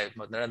in-laws, my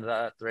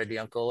Reddy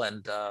uncle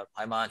and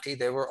my auntie.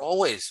 They were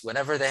always,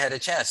 whenever they had a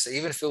chance,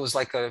 even if it was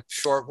like a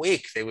short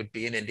week, they would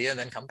be in India and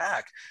then come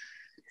back.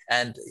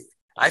 And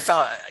I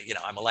found,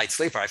 I'm a light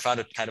sleeper. I found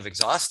it kind of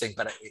exhausting,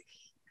 but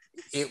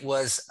it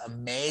was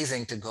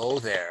amazing to go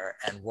there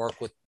and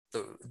work with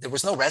there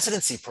was no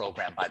residency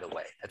program, by the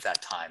way, at that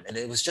time. And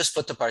it was just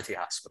Puttaparthi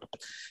Hospital.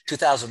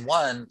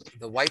 2001,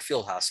 the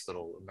Whitefield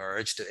Hospital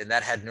emerged, and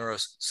that had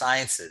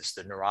neurosciences,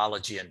 the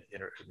neurology and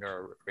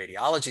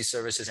neuroradiology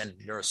services and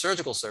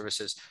neurosurgical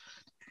services.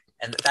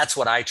 And that's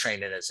what I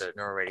trained in as a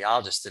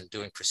neuroradiologist, in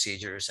doing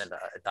procedures and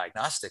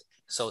diagnostic.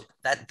 So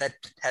that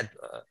had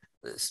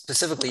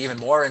specifically even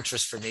more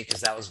interest for me,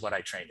 because that was what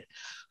I trained in.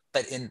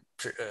 But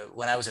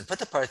when I was in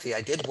Puttaparthi, I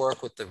did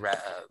work with the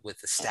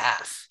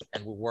staff,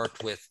 and we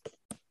worked with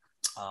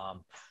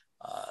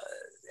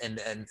and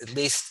at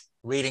least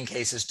reading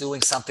cases,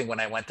 doing something when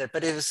I went there.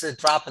 But it was a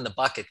drop in the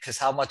bucket, because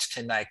how much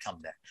can I come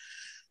there?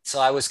 So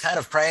I was kind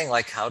of praying,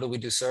 like, how do we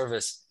do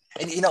service?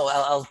 And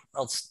I'll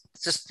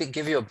just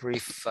give you a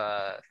brief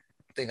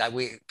thing.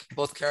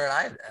 Both Karen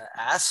and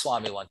I asked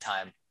Swami one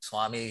time,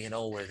 Swami,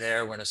 we're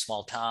there, we're in a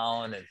small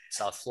town in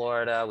South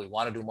Florida, we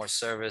want to do more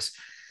service,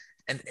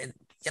 and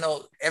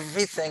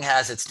everything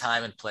has its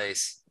time and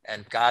place.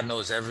 And God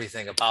knows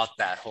everything about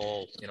that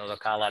whole, the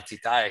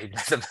kalatitaya.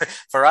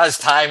 For us,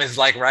 time is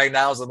like right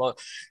now is the most.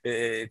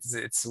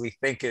 We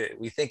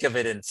think of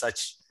it in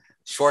such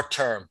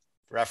short-term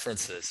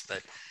references.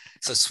 But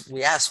so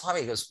we asked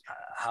Swami, he goes,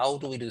 how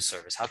do we do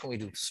service? How can we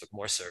do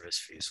more service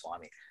for you,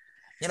 Swami?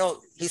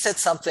 He said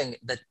something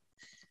that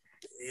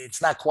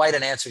it's not quite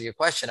an answer to your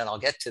question, and I'll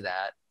get to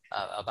that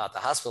about the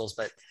hospitals.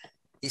 But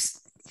he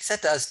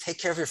said to us, take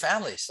care of your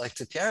families, like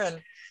to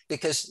Karen,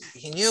 because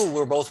he knew we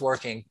were both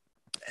working.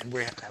 And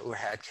we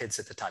had kids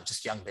at the time,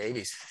 just young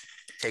babies.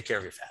 Take care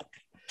of your family.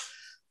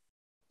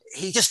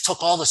 He just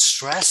took all the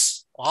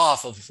stress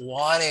off of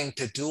wanting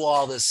to do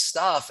all this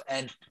stuff.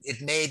 And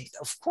it made,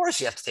 of course,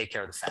 you have to take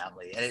care of the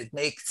family. And it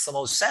makes the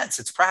most sense.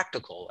 It's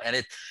practical.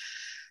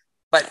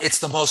 But it's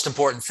the most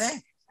important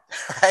thing,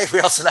 right?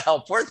 We also know how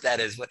important that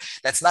is. But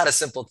that's not a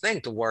simple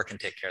thing to work and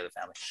take care of the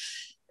family.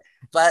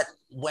 But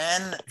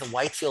when the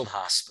Whitefield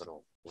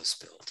Hospital was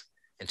built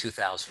in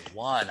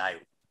 2001, I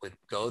would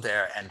go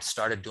there and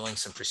started doing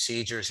some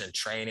procedures and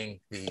training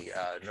the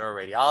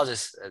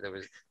neuroradiologists.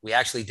 We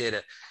actually did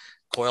a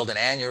coiled an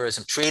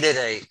aneurysm, treated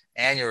a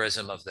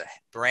aneurysm of the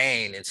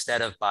brain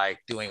instead of by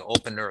doing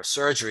open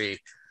neurosurgery,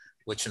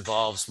 which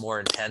involves more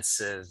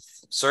intensive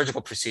surgical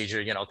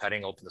procedure,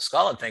 cutting open the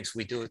skull and things.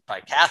 We do it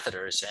by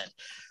catheters. And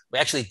we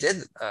actually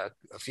did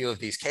a few of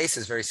these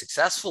cases very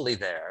successfully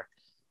there.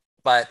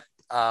 But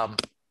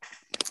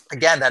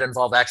again, that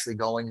involved actually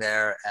going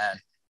there, and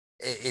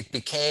it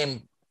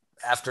became,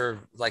 after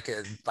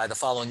by the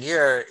following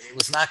year, it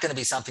was not going to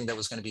be something that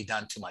was going to be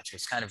done too much.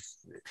 It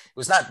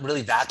was not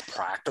really that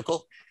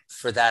practical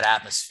for that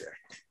atmosphere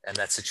and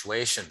that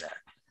situation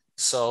there.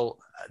 So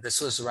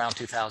this was around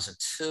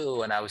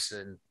 2002, and I was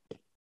in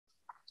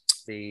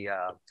the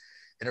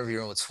interview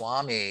room with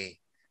Swami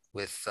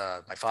with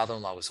my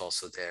father-in-law was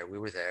also there. We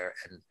were there,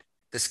 and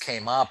this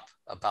came up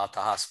about the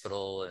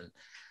hospital,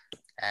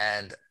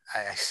 and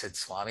I said,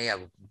 Swami, I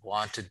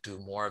want to do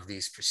more of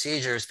these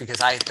procedures because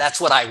that's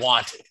what I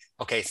wanted.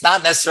 Okay, it's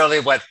not necessarily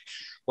what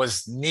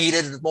was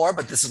needed more,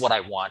 but this is what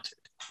I wanted.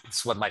 This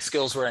is what my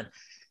skills were in.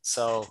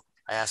 So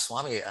I asked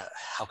Swami,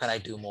 how can I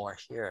do more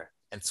here?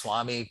 And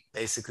Swami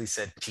basically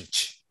said,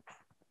 teach.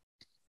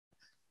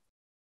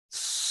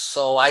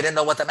 So I didn't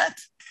know what that meant.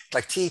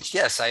 Like teach,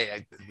 yes,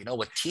 I know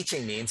what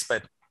teaching means,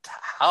 but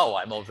how?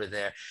 I'm over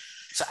there.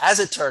 So as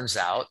it turns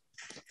out,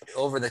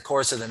 over the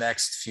course of the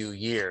next few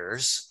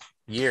years,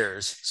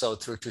 so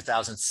through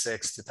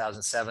 2006,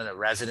 2007, a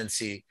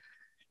residency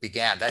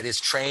began. That is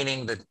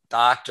training the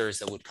doctors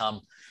that would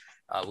come.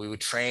 We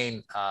would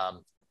train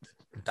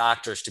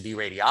doctors to be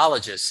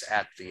radiologists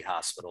at the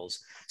hospitals.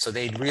 So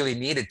they really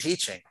needed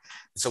teaching.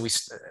 So we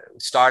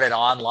started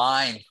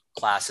online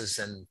classes,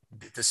 and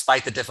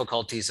despite the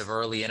difficulties of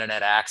early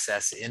internet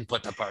access in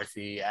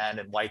Puttaparthi and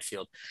in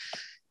Whitefield,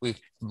 we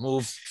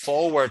moved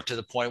forward to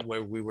the point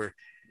where we were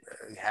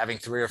having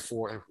 3 or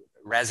 4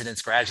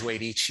 residents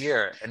graduate each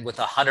year, and with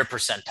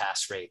 100%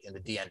 pass rate in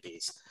the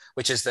DNBs,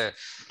 which is the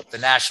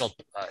national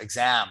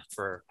exam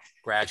for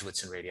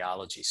graduates in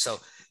radiology. So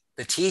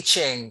the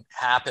teaching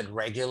happened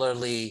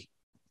regularly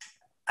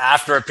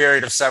after a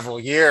period of several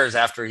years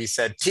after he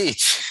said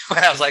teach.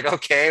 When I was like,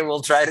 okay,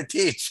 we'll try to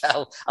teach.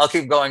 I'll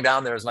keep going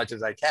down there as much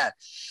as I can.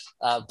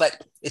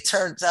 But it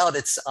turns out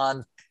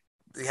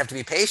you have to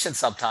be patient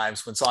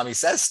sometimes when Swami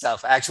says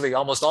stuff, actually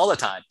almost all the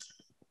time.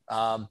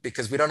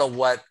 Because we don't know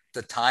what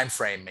the time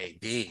frame may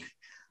be.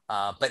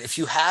 But if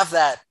you have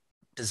that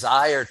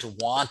desire to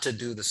want to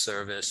do the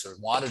service or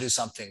want to do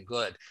something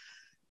good,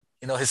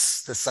 his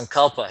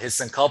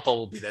sankalpa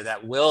will be there,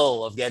 that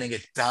will of getting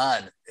it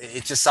done.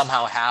 It just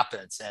somehow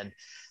happens.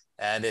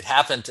 And it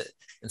happened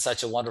in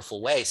such a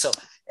wonderful way. So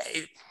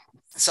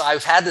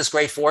I've had this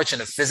great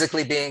fortune of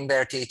physically being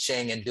there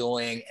teaching and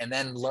doing, and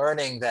then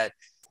learning that,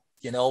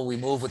 we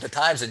move with the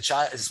times, and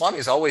Swami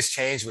has always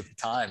changed with the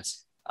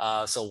times.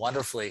 So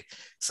wonderfully.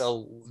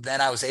 So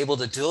then I was able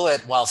to do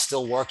it while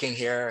still working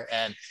here.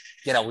 And,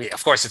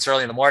 of course, it's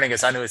early in the morning,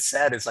 as Anu had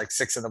said, it's like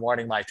 6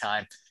 a.m. my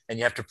time, and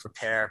you have to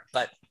prepare.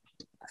 But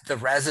the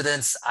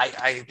residents,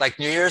 I like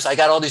New Year's, I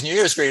got all these New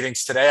Year's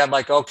greetings today. I'm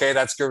like, okay,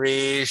 that's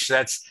Garish,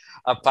 that's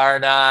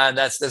Aparna,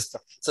 that's this.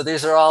 So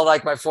these are all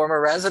like my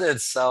former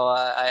residents. So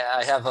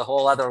I have a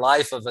whole other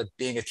life of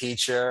being a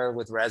teacher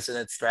with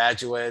residents,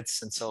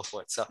 graduates, and so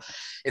forth. So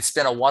it's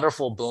been a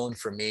wonderful boon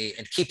for me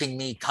and keeping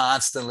me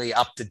constantly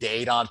up to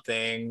date on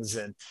things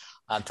and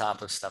on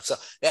top of stuff. So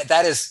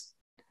that is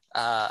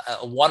a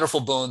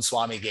wonderful boon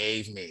Swami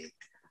gave me,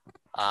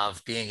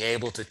 of being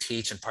able to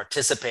teach and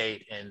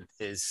participate in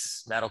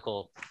his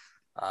medical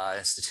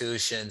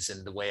institutions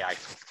in the way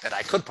that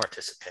I could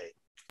participate.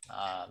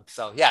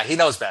 So yeah, he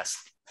knows best.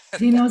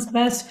 He knows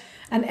best,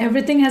 and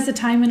everything has a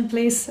time and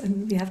place,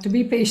 and we have to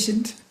be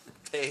patient.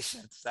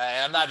 Patience.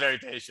 I'm not very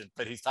patient,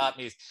 but he's taught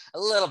me a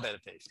little bit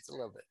of patience, a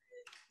little bit.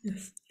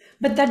 Yes.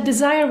 But that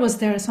desire was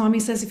there. Swami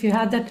says if you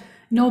had that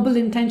noble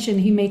intention,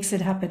 he makes it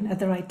happen at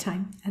the right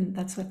time. And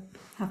that's what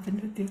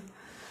happened with you.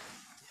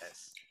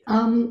 Yes.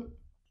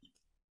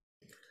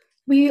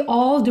 We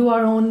all do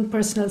our own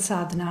personal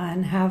sadhana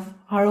and have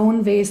our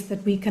own ways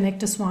that we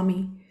connect to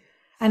Swami.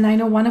 And I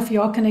know one of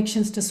your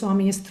connections to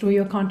Swami is through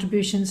your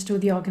contributions to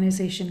the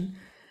organization,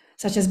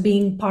 such as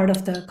being part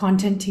of the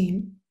content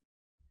team.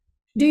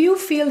 Do you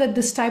feel that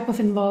this type of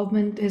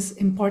involvement is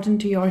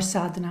important to your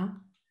sadhana?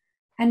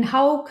 And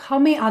how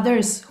may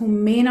others who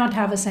may not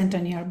have a center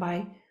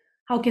nearby,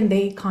 how can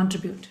they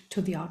contribute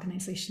to the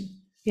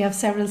organization? We have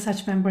several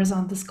such members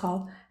on this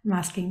call. I'm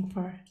asking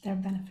for their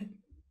benefit.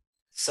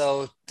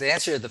 So to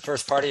answer the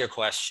first part of your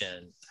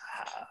question,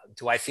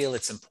 do I feel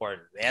it's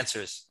important? The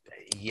answer is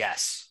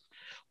yes.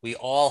 We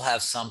all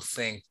have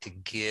something to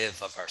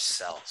give of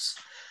ourselves.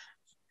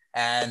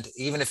 And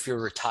even if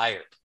you're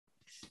retired,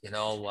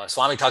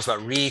 Swami talks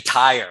about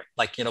retire,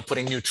 like,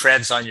 putting new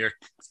treads on your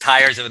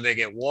tires when they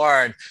get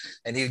worn.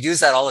 And he would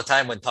use that all the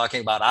time when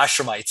talking about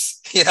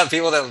ashramites,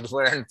 people that would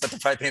wear and put the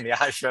party in the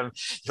ashram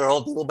for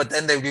old people, but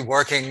then they'd be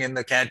working in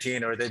the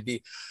canteen, or they'd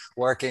be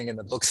working in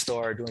the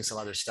bookstore, doing some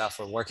other stuff,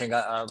 or working in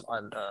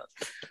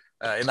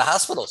the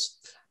hospitals.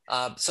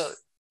 So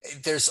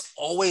there's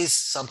always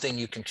something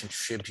you can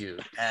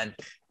contribute. And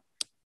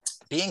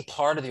being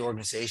part of the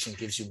organization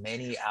gives you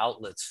many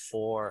outlets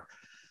for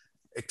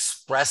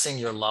expressing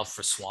your love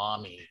for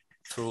Swami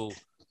through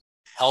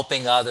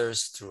helping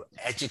others, through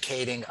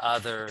educating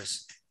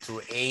others,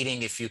 through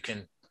aiding if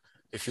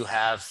you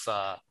have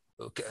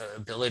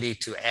ability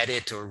to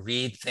edit or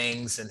read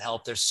things and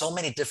help. There's so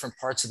many different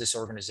parts of this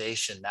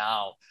organization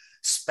now,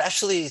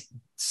 especially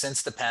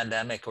since the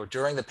pandemic or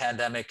during the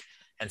pandemic,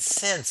 and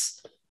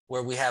since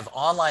where we have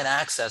online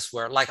access,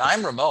 where, like,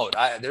 I'm remote.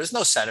 There's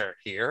no center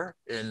here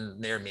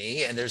near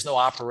me, and there's no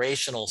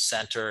operational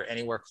center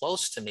anywhere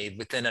close to me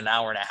within an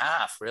hour and a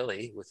half,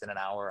 really, within an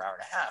hour and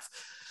a half.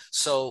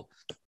 So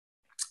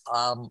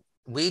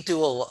we do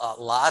a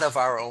lot of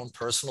our own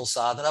personal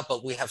sadhana,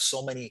 but we have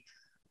so many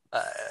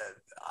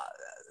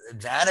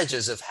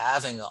advantages of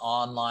having an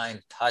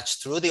online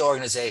touch through the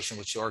organization,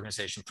 which the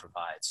organization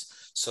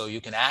provides. So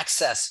you can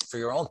access for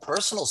your own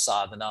personal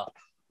sadhana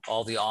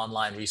all the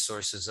online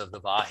resources of the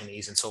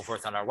Vahinis and so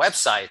forth on our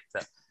website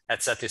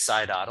at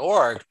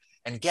satyasai.org,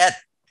 and get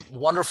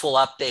wonderful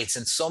updates.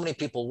 And so many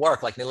people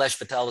work, like Nilesh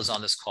Patel is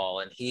on this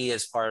call, and he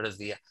is part of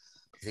the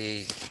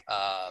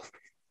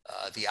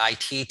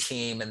IT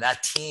team, and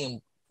that team,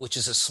 which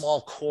is a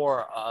small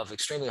core of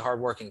extremely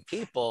hardworking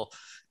people,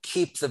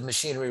 keep the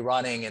machinery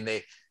running, and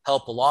they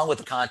help along with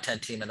the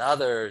content team and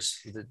others,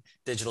 the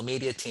digital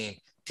media team,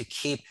 to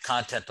keep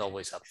content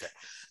always up there.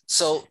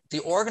 So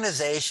the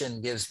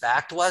organization gives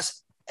back to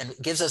us and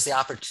gives us the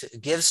opportunity,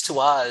 gives to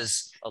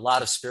us a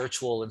lot of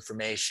spiritual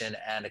information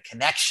and a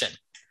connection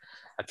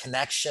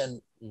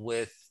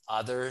with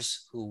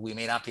others who we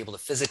may not be able to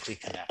physically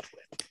connect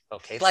with,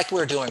 okay, like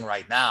we're doing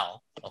right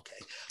now, okay,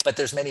 but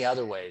there's many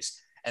other ways.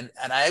 And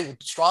I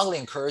strongly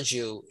encourage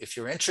you, if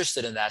you're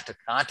interested in that, to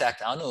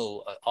contact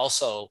Anu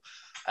also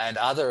and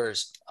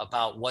others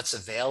about what's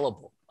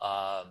available,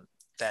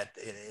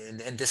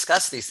 and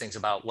discuss these things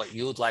about what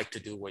you would like to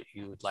do, what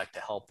you would like to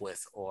help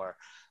with, or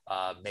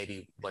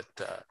maybe what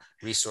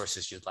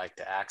resources you'd like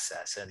to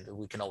access. And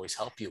we can always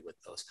help you with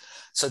those.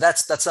 So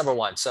that's number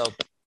one. So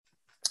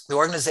the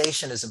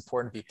organization is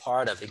important to be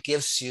part of. It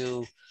gives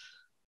you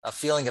a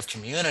feeling of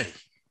community,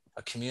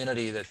 a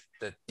community that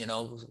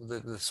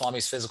the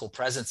Swami's physical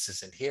presence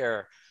isn't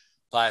here,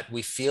 but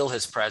we feel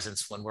his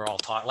presence when we're all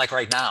talking, like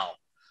right now.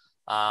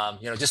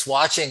 Just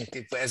watching,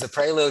 as a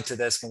prelude to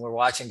this, when we're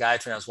watching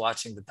Gayatri, I was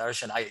watching the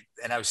darshan, I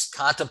was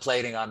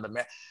contemplating on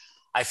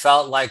I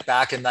felt like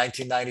back in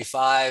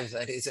 1995,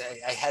 and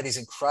I had these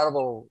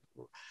incredible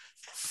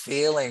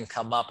feeling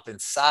come up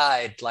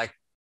inside, like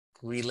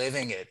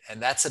reliving it.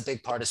 And that's a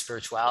big part of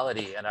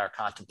spirituality and our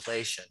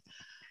contemplation,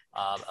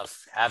 of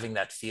having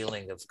that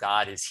feeling of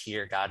God is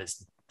here, God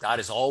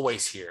is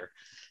always here.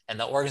 And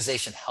the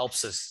organization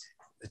helps us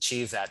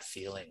achieve that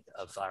feeling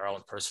of our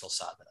own personal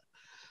sadhana.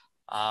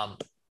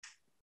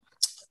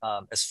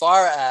 As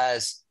far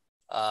as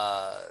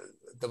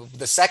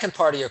the second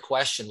part of your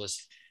question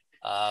was,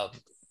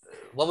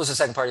 what was the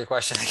second part of your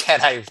question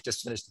again? I've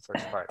just finished the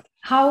first part.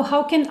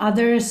 How can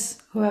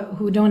others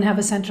who don't have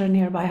a center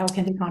nearby, how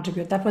can they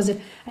contribute? That was it.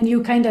 And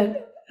you kind of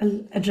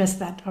addressed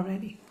that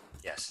already.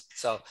 Yes.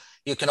 So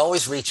you can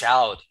always reach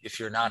out if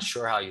you're not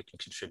sure how you can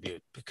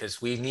contribute,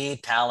 because we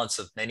need talents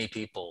of many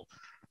people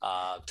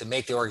to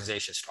make the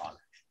organization stronger.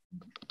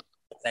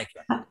 Thank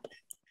you.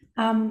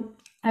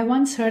 I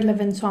once heard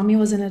when Swami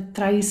was in a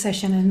Trai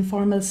session, an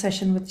informal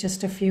session with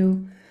just a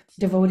few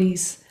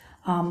devotees.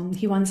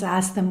 He once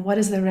asked them, what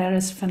is the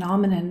rarest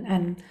phenomenon?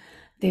 And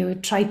they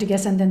would try to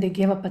guess, and then they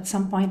gave up at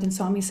some point. And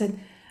Swami said,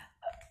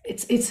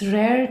 it's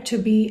rare to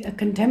be a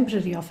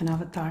contemporary of an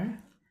avatar.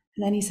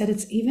 And then he said,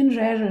 it's even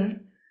rarer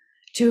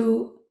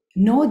to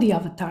know the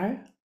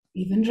avatar.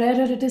 Even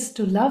rarer it is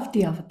to love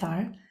the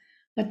avatar.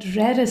 But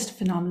rarest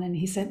phenomenon,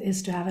 he said,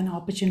 is to have an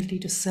opportunity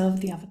to serve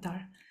the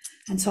avatar.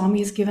 And Swami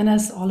has given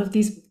us all of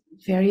these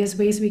various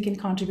ways we can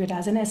contribute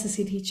as an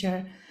SSC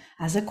teacher,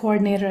 as a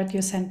coordinator at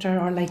your center,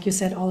 or like you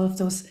said, all of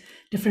those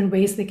different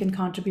ways they can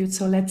contribute.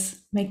 So let's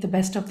make the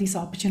best of these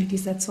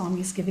opportunities that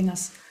Swami is giving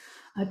us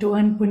to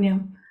earn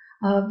punyam.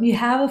 We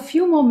have a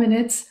few more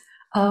minutes.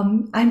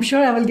 I'm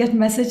sure I will get a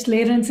message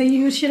later and say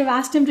you should have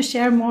asked him to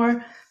share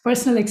more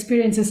personal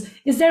experiences.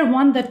 Is there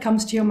one that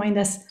comes to your mind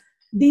as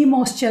the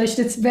most cherished?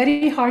 It's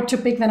very hard to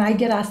pick when I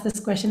get asked this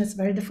question. It's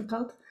very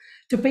difficult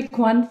to pick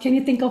one. Can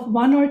you think of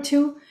one or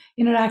two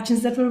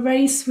interactions that were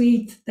very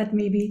sweet that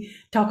maybe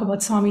talk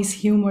about Swami's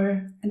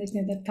humor,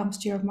 anything that comes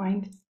to your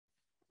mind?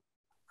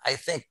 I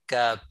think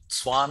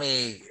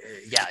Swami,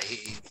 yeah,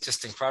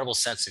 just incredible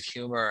sense of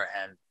humor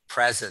and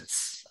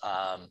presence.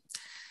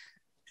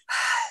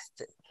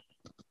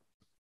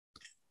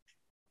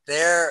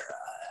 There,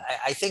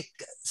 I think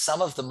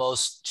some of the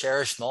most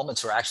cherished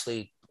moments were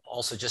actually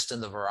also just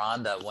in the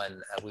veranda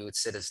when we would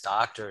sit as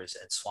doctors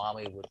and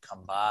Swami would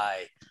come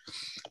by,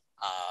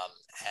 um,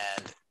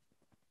 and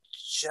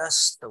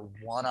just the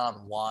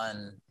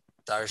one-on-one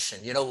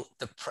darshan. You know,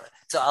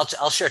 so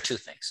I'll share two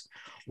things.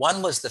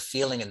 One was the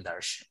feeling in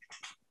darshan,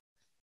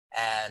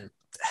 and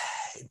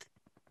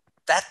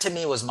that to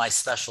me was my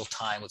special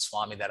time with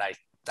Swami that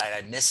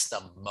I missed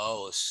the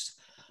most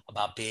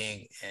about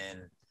being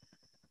in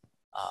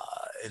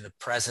the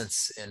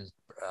presence when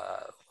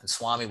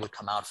Swami would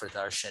come out for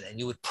darshan, and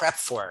you would prep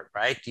for it,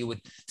 right? You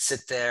would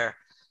sit there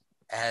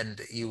and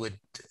you would.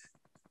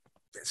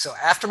 So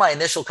after my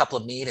initial couple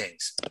of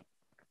meetings,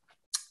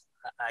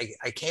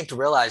 I came to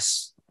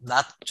realize,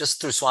 not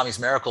just through Swami's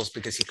miracles,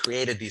 because he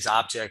created these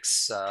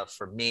objects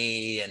for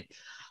me and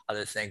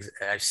other things.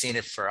 I've seen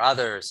it for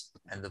others,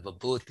 and the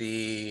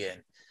vibhuti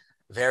and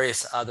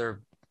various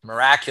other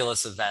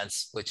miraculous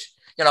events, which,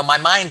 you know, my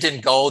mind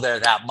didn't go there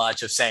that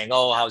much of saying,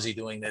 oh, how's he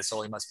doing this?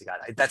 Oh, he must be God.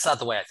 That's not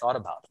the way I thought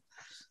about it.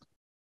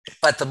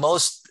 But the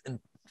most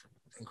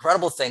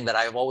incredible thing that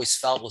I've always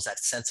felt was that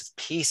sense of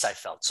peace I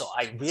felt. So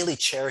I really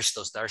cherished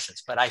those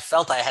darshans, but I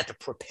felt I had to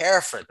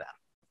prepare for them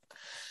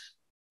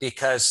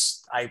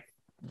because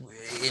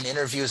in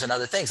interviews and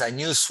other things, I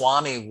knew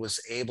Swami was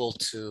able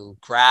to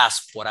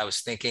grasp what I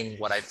was thinking,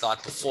 what I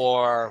thought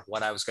before,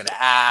 what I was going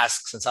to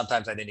ask. And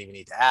sometimes I didn't even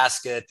need to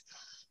ask it.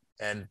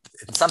 And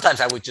sometimes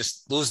I would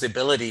just lose the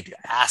ability to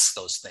ask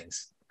those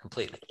things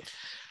completely.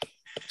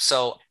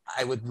 So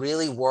I would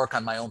really work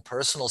on my own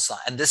personal side.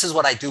 And this is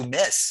what I do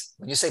miss.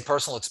 When you say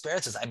personal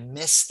experiences, I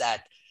miss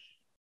that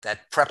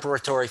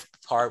preparatory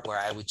part where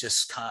I would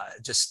just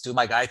do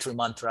my Gayatri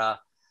mantra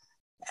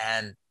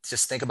and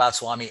just think about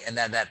Swami. And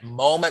then that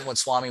moment when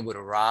Swami would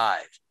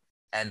arrive,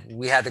 and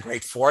we had the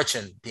great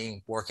fortune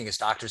working as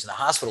doctors in the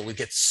hospital, we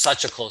get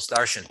such a close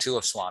darshan too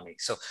of Swami.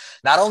 So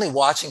not only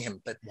watching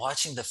him, but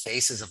watching the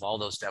faces of all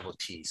those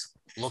devotees,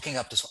 looking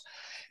up to Swami.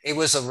 It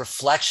was a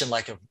reflection,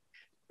 like a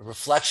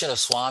reflection of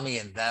Swami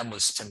and them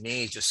was to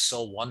me just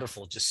so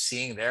wonderful, just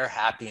seeing their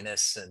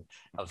happiness and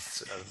of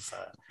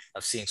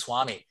seeing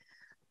Swami.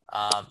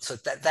 So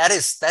that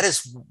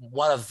is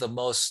one of the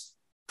most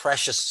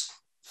precious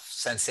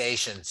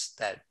sensations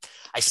that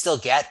I still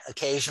get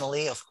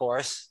occasionally. Of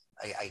course,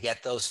 I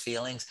get those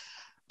feelings,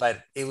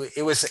 but it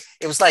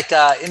was like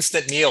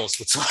instant meals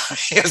with Swami.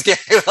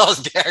 It was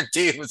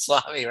guaranteed with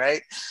Swami,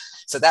 right?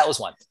 So that was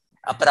one.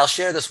 But I'll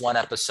share this one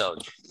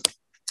episode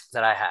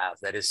that I have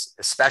that is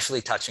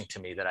especially touching to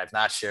me that I've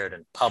not shared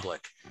in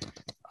public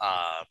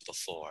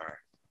before.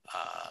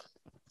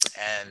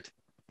 And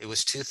it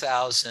was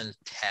 2010,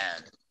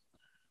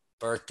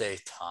 birthday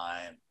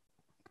time.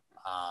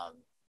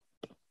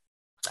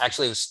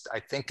 Actually, I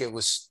think it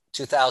was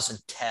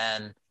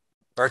 2010,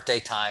 birthday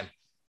time,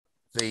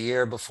 the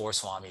year before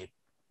Swami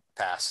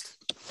passed,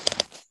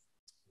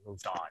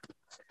 moved on.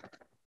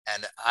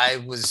 And I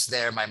was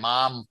there. My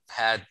mom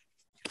had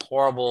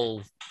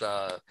horrible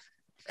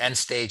end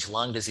stage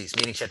lung disease,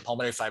 meaning she had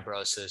pulmonary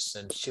fibrosis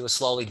and she was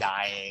slowly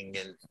dying.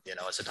 And, you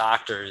know, as a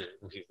doctor,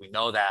 we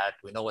know that.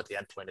 We know what the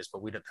endpoint is, but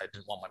I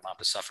didn't want my mom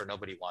to suffer.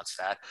 Nobody wants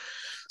that.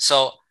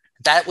 So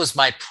that was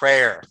my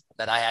prayer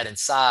that I had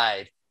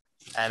inside.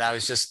 And I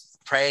was just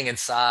praying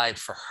inside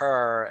for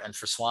her and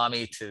for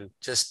Swami to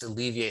just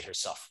alleviate her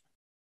suffering.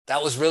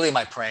 That was really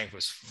my prayer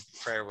was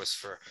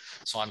for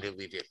Swami to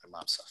alleviate my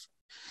mom's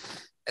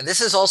suffering. And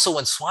this is also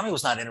when Swami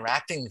was not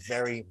interacting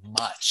very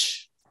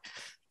much,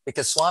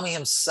 because Swami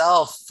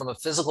himself, from a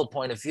physical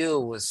point of view,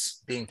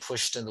 was being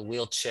pushed in the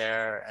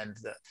wheelchair.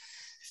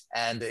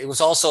 And it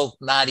was also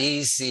not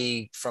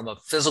easy from a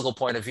physical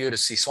point of view to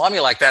see Swami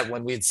like that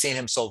when we'd seen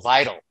him so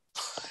vital,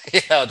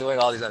 you know, doing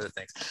all these other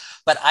things.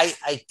 But I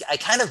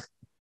kind of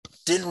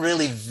didn't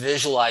really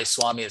visualize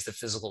Swami as the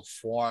physical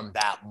form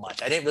that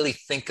much. I didn't really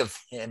think of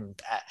him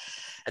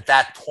at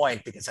that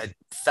point because I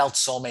felt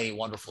so many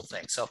wonderful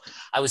things. So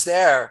I was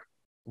there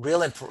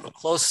real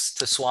close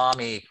to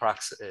Swami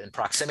in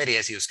proximity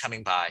as he was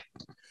coming by.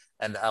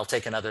 And I'll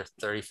take another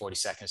 30, 40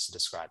 seconds to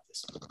describe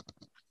this.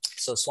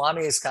 So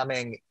Swami is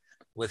coming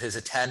with his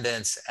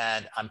attendants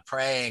and I'm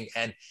praying.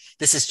 And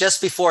this is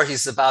just before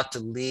he's about to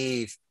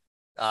leave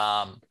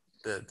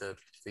the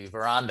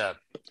veranda.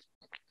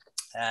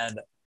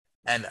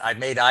 And I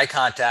made eye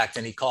contact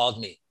and he called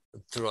me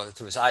through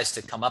his eyes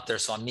to come up there.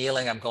 So I'm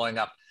kneeling, I'm going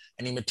up,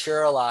 and he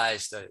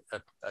materialized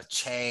a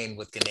chain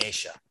with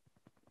Ganesha.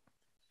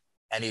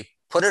 And he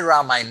put it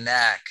around my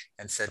neck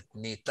and said,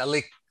 Ni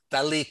talik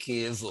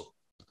ivu.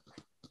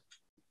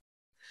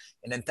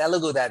 And in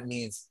Telugu, that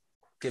means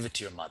give it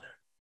to your mother.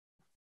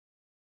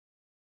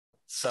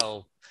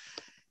 So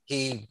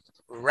he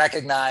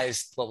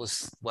recognized what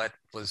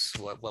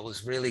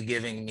was really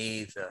giving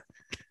me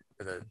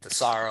the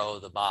sorrow,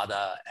 the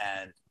bada,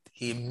 and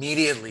he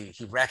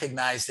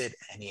recognized it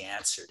and he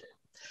answered it.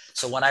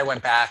 So when I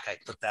went back, I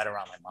put that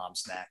around my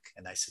mom's neck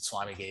and I said,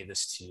 Swami gave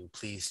this to you.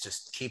 Please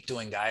just keep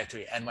doing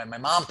Gayatri. And when my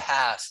mom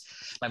passed,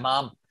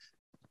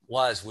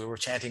 we were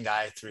chanting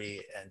Gayatri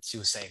and she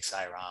was saying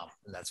Sai Ram.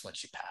 And that's when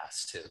she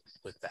passed too,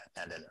 with that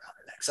pendant around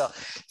her neck. So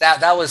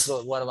that was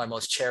one of my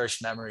most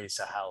cherished memories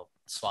of how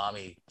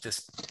Swami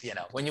just,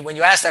 when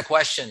you ask that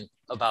question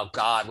about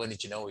God, when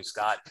did you know he's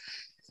God?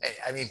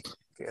 I mean,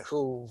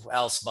 who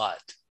else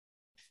but?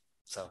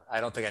 So I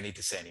don't think I need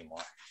to say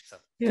anymore. So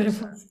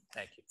beautiful.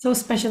 Thank you. So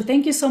special.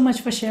 Thank you so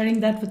much for sharing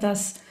that with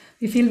us.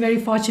 We feel very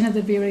fortunate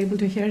that we were able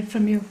to hear it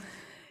from you.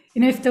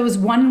 If there was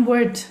one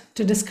word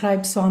to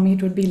describe Swami,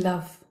 it would be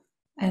love.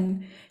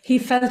 And he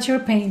felt your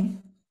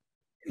pain,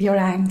 your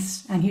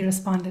angst, and he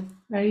responded.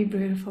 Very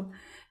beautiful.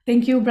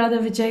 Thank you, Brother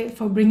Vijay,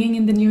 for bringing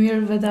in the new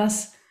year with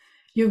us.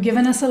 You've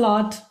given us a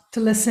lot to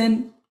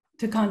listen,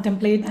 to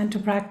contemplate, and to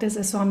practice,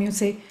 as Swami would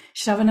say,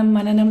 Shravanam,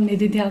 Mananam,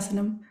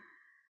 Nididhyasanam.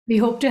 We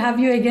hope to have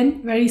you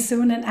again very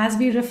soon. And as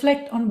we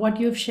reflect on what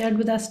you've shared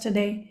with us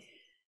today,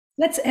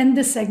 let's end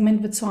this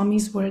segment with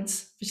Swami's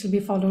words, which will be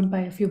followed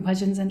by a few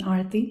bhajans and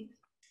arati.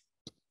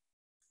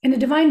 In a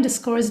divine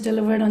discourse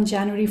delivered on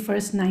January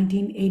 1st,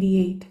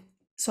 1988,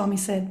 Swami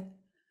said,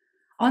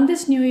 "On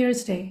this New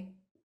Year's Day,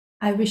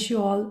 I wish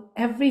you all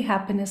every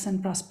happiness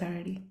and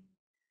prosperity.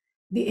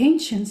 The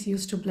ancients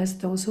used to bless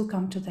those who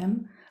come to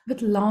them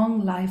with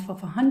long life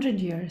of 100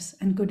 years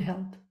and good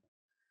health.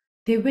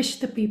 They wish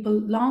the people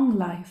long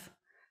life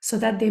so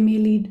that they may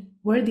lead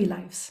worthy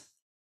lives,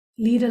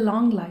 lead a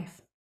long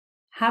life,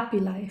 happy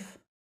life,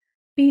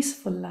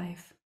 peaceful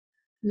life,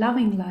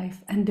 loving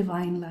life, and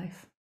divine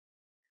life.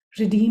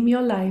 Redeem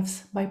your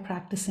lives by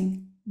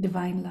practicing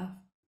divine love."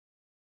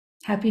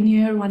 Happy New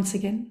Year once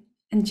again,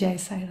 and Jai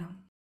Sai Ram.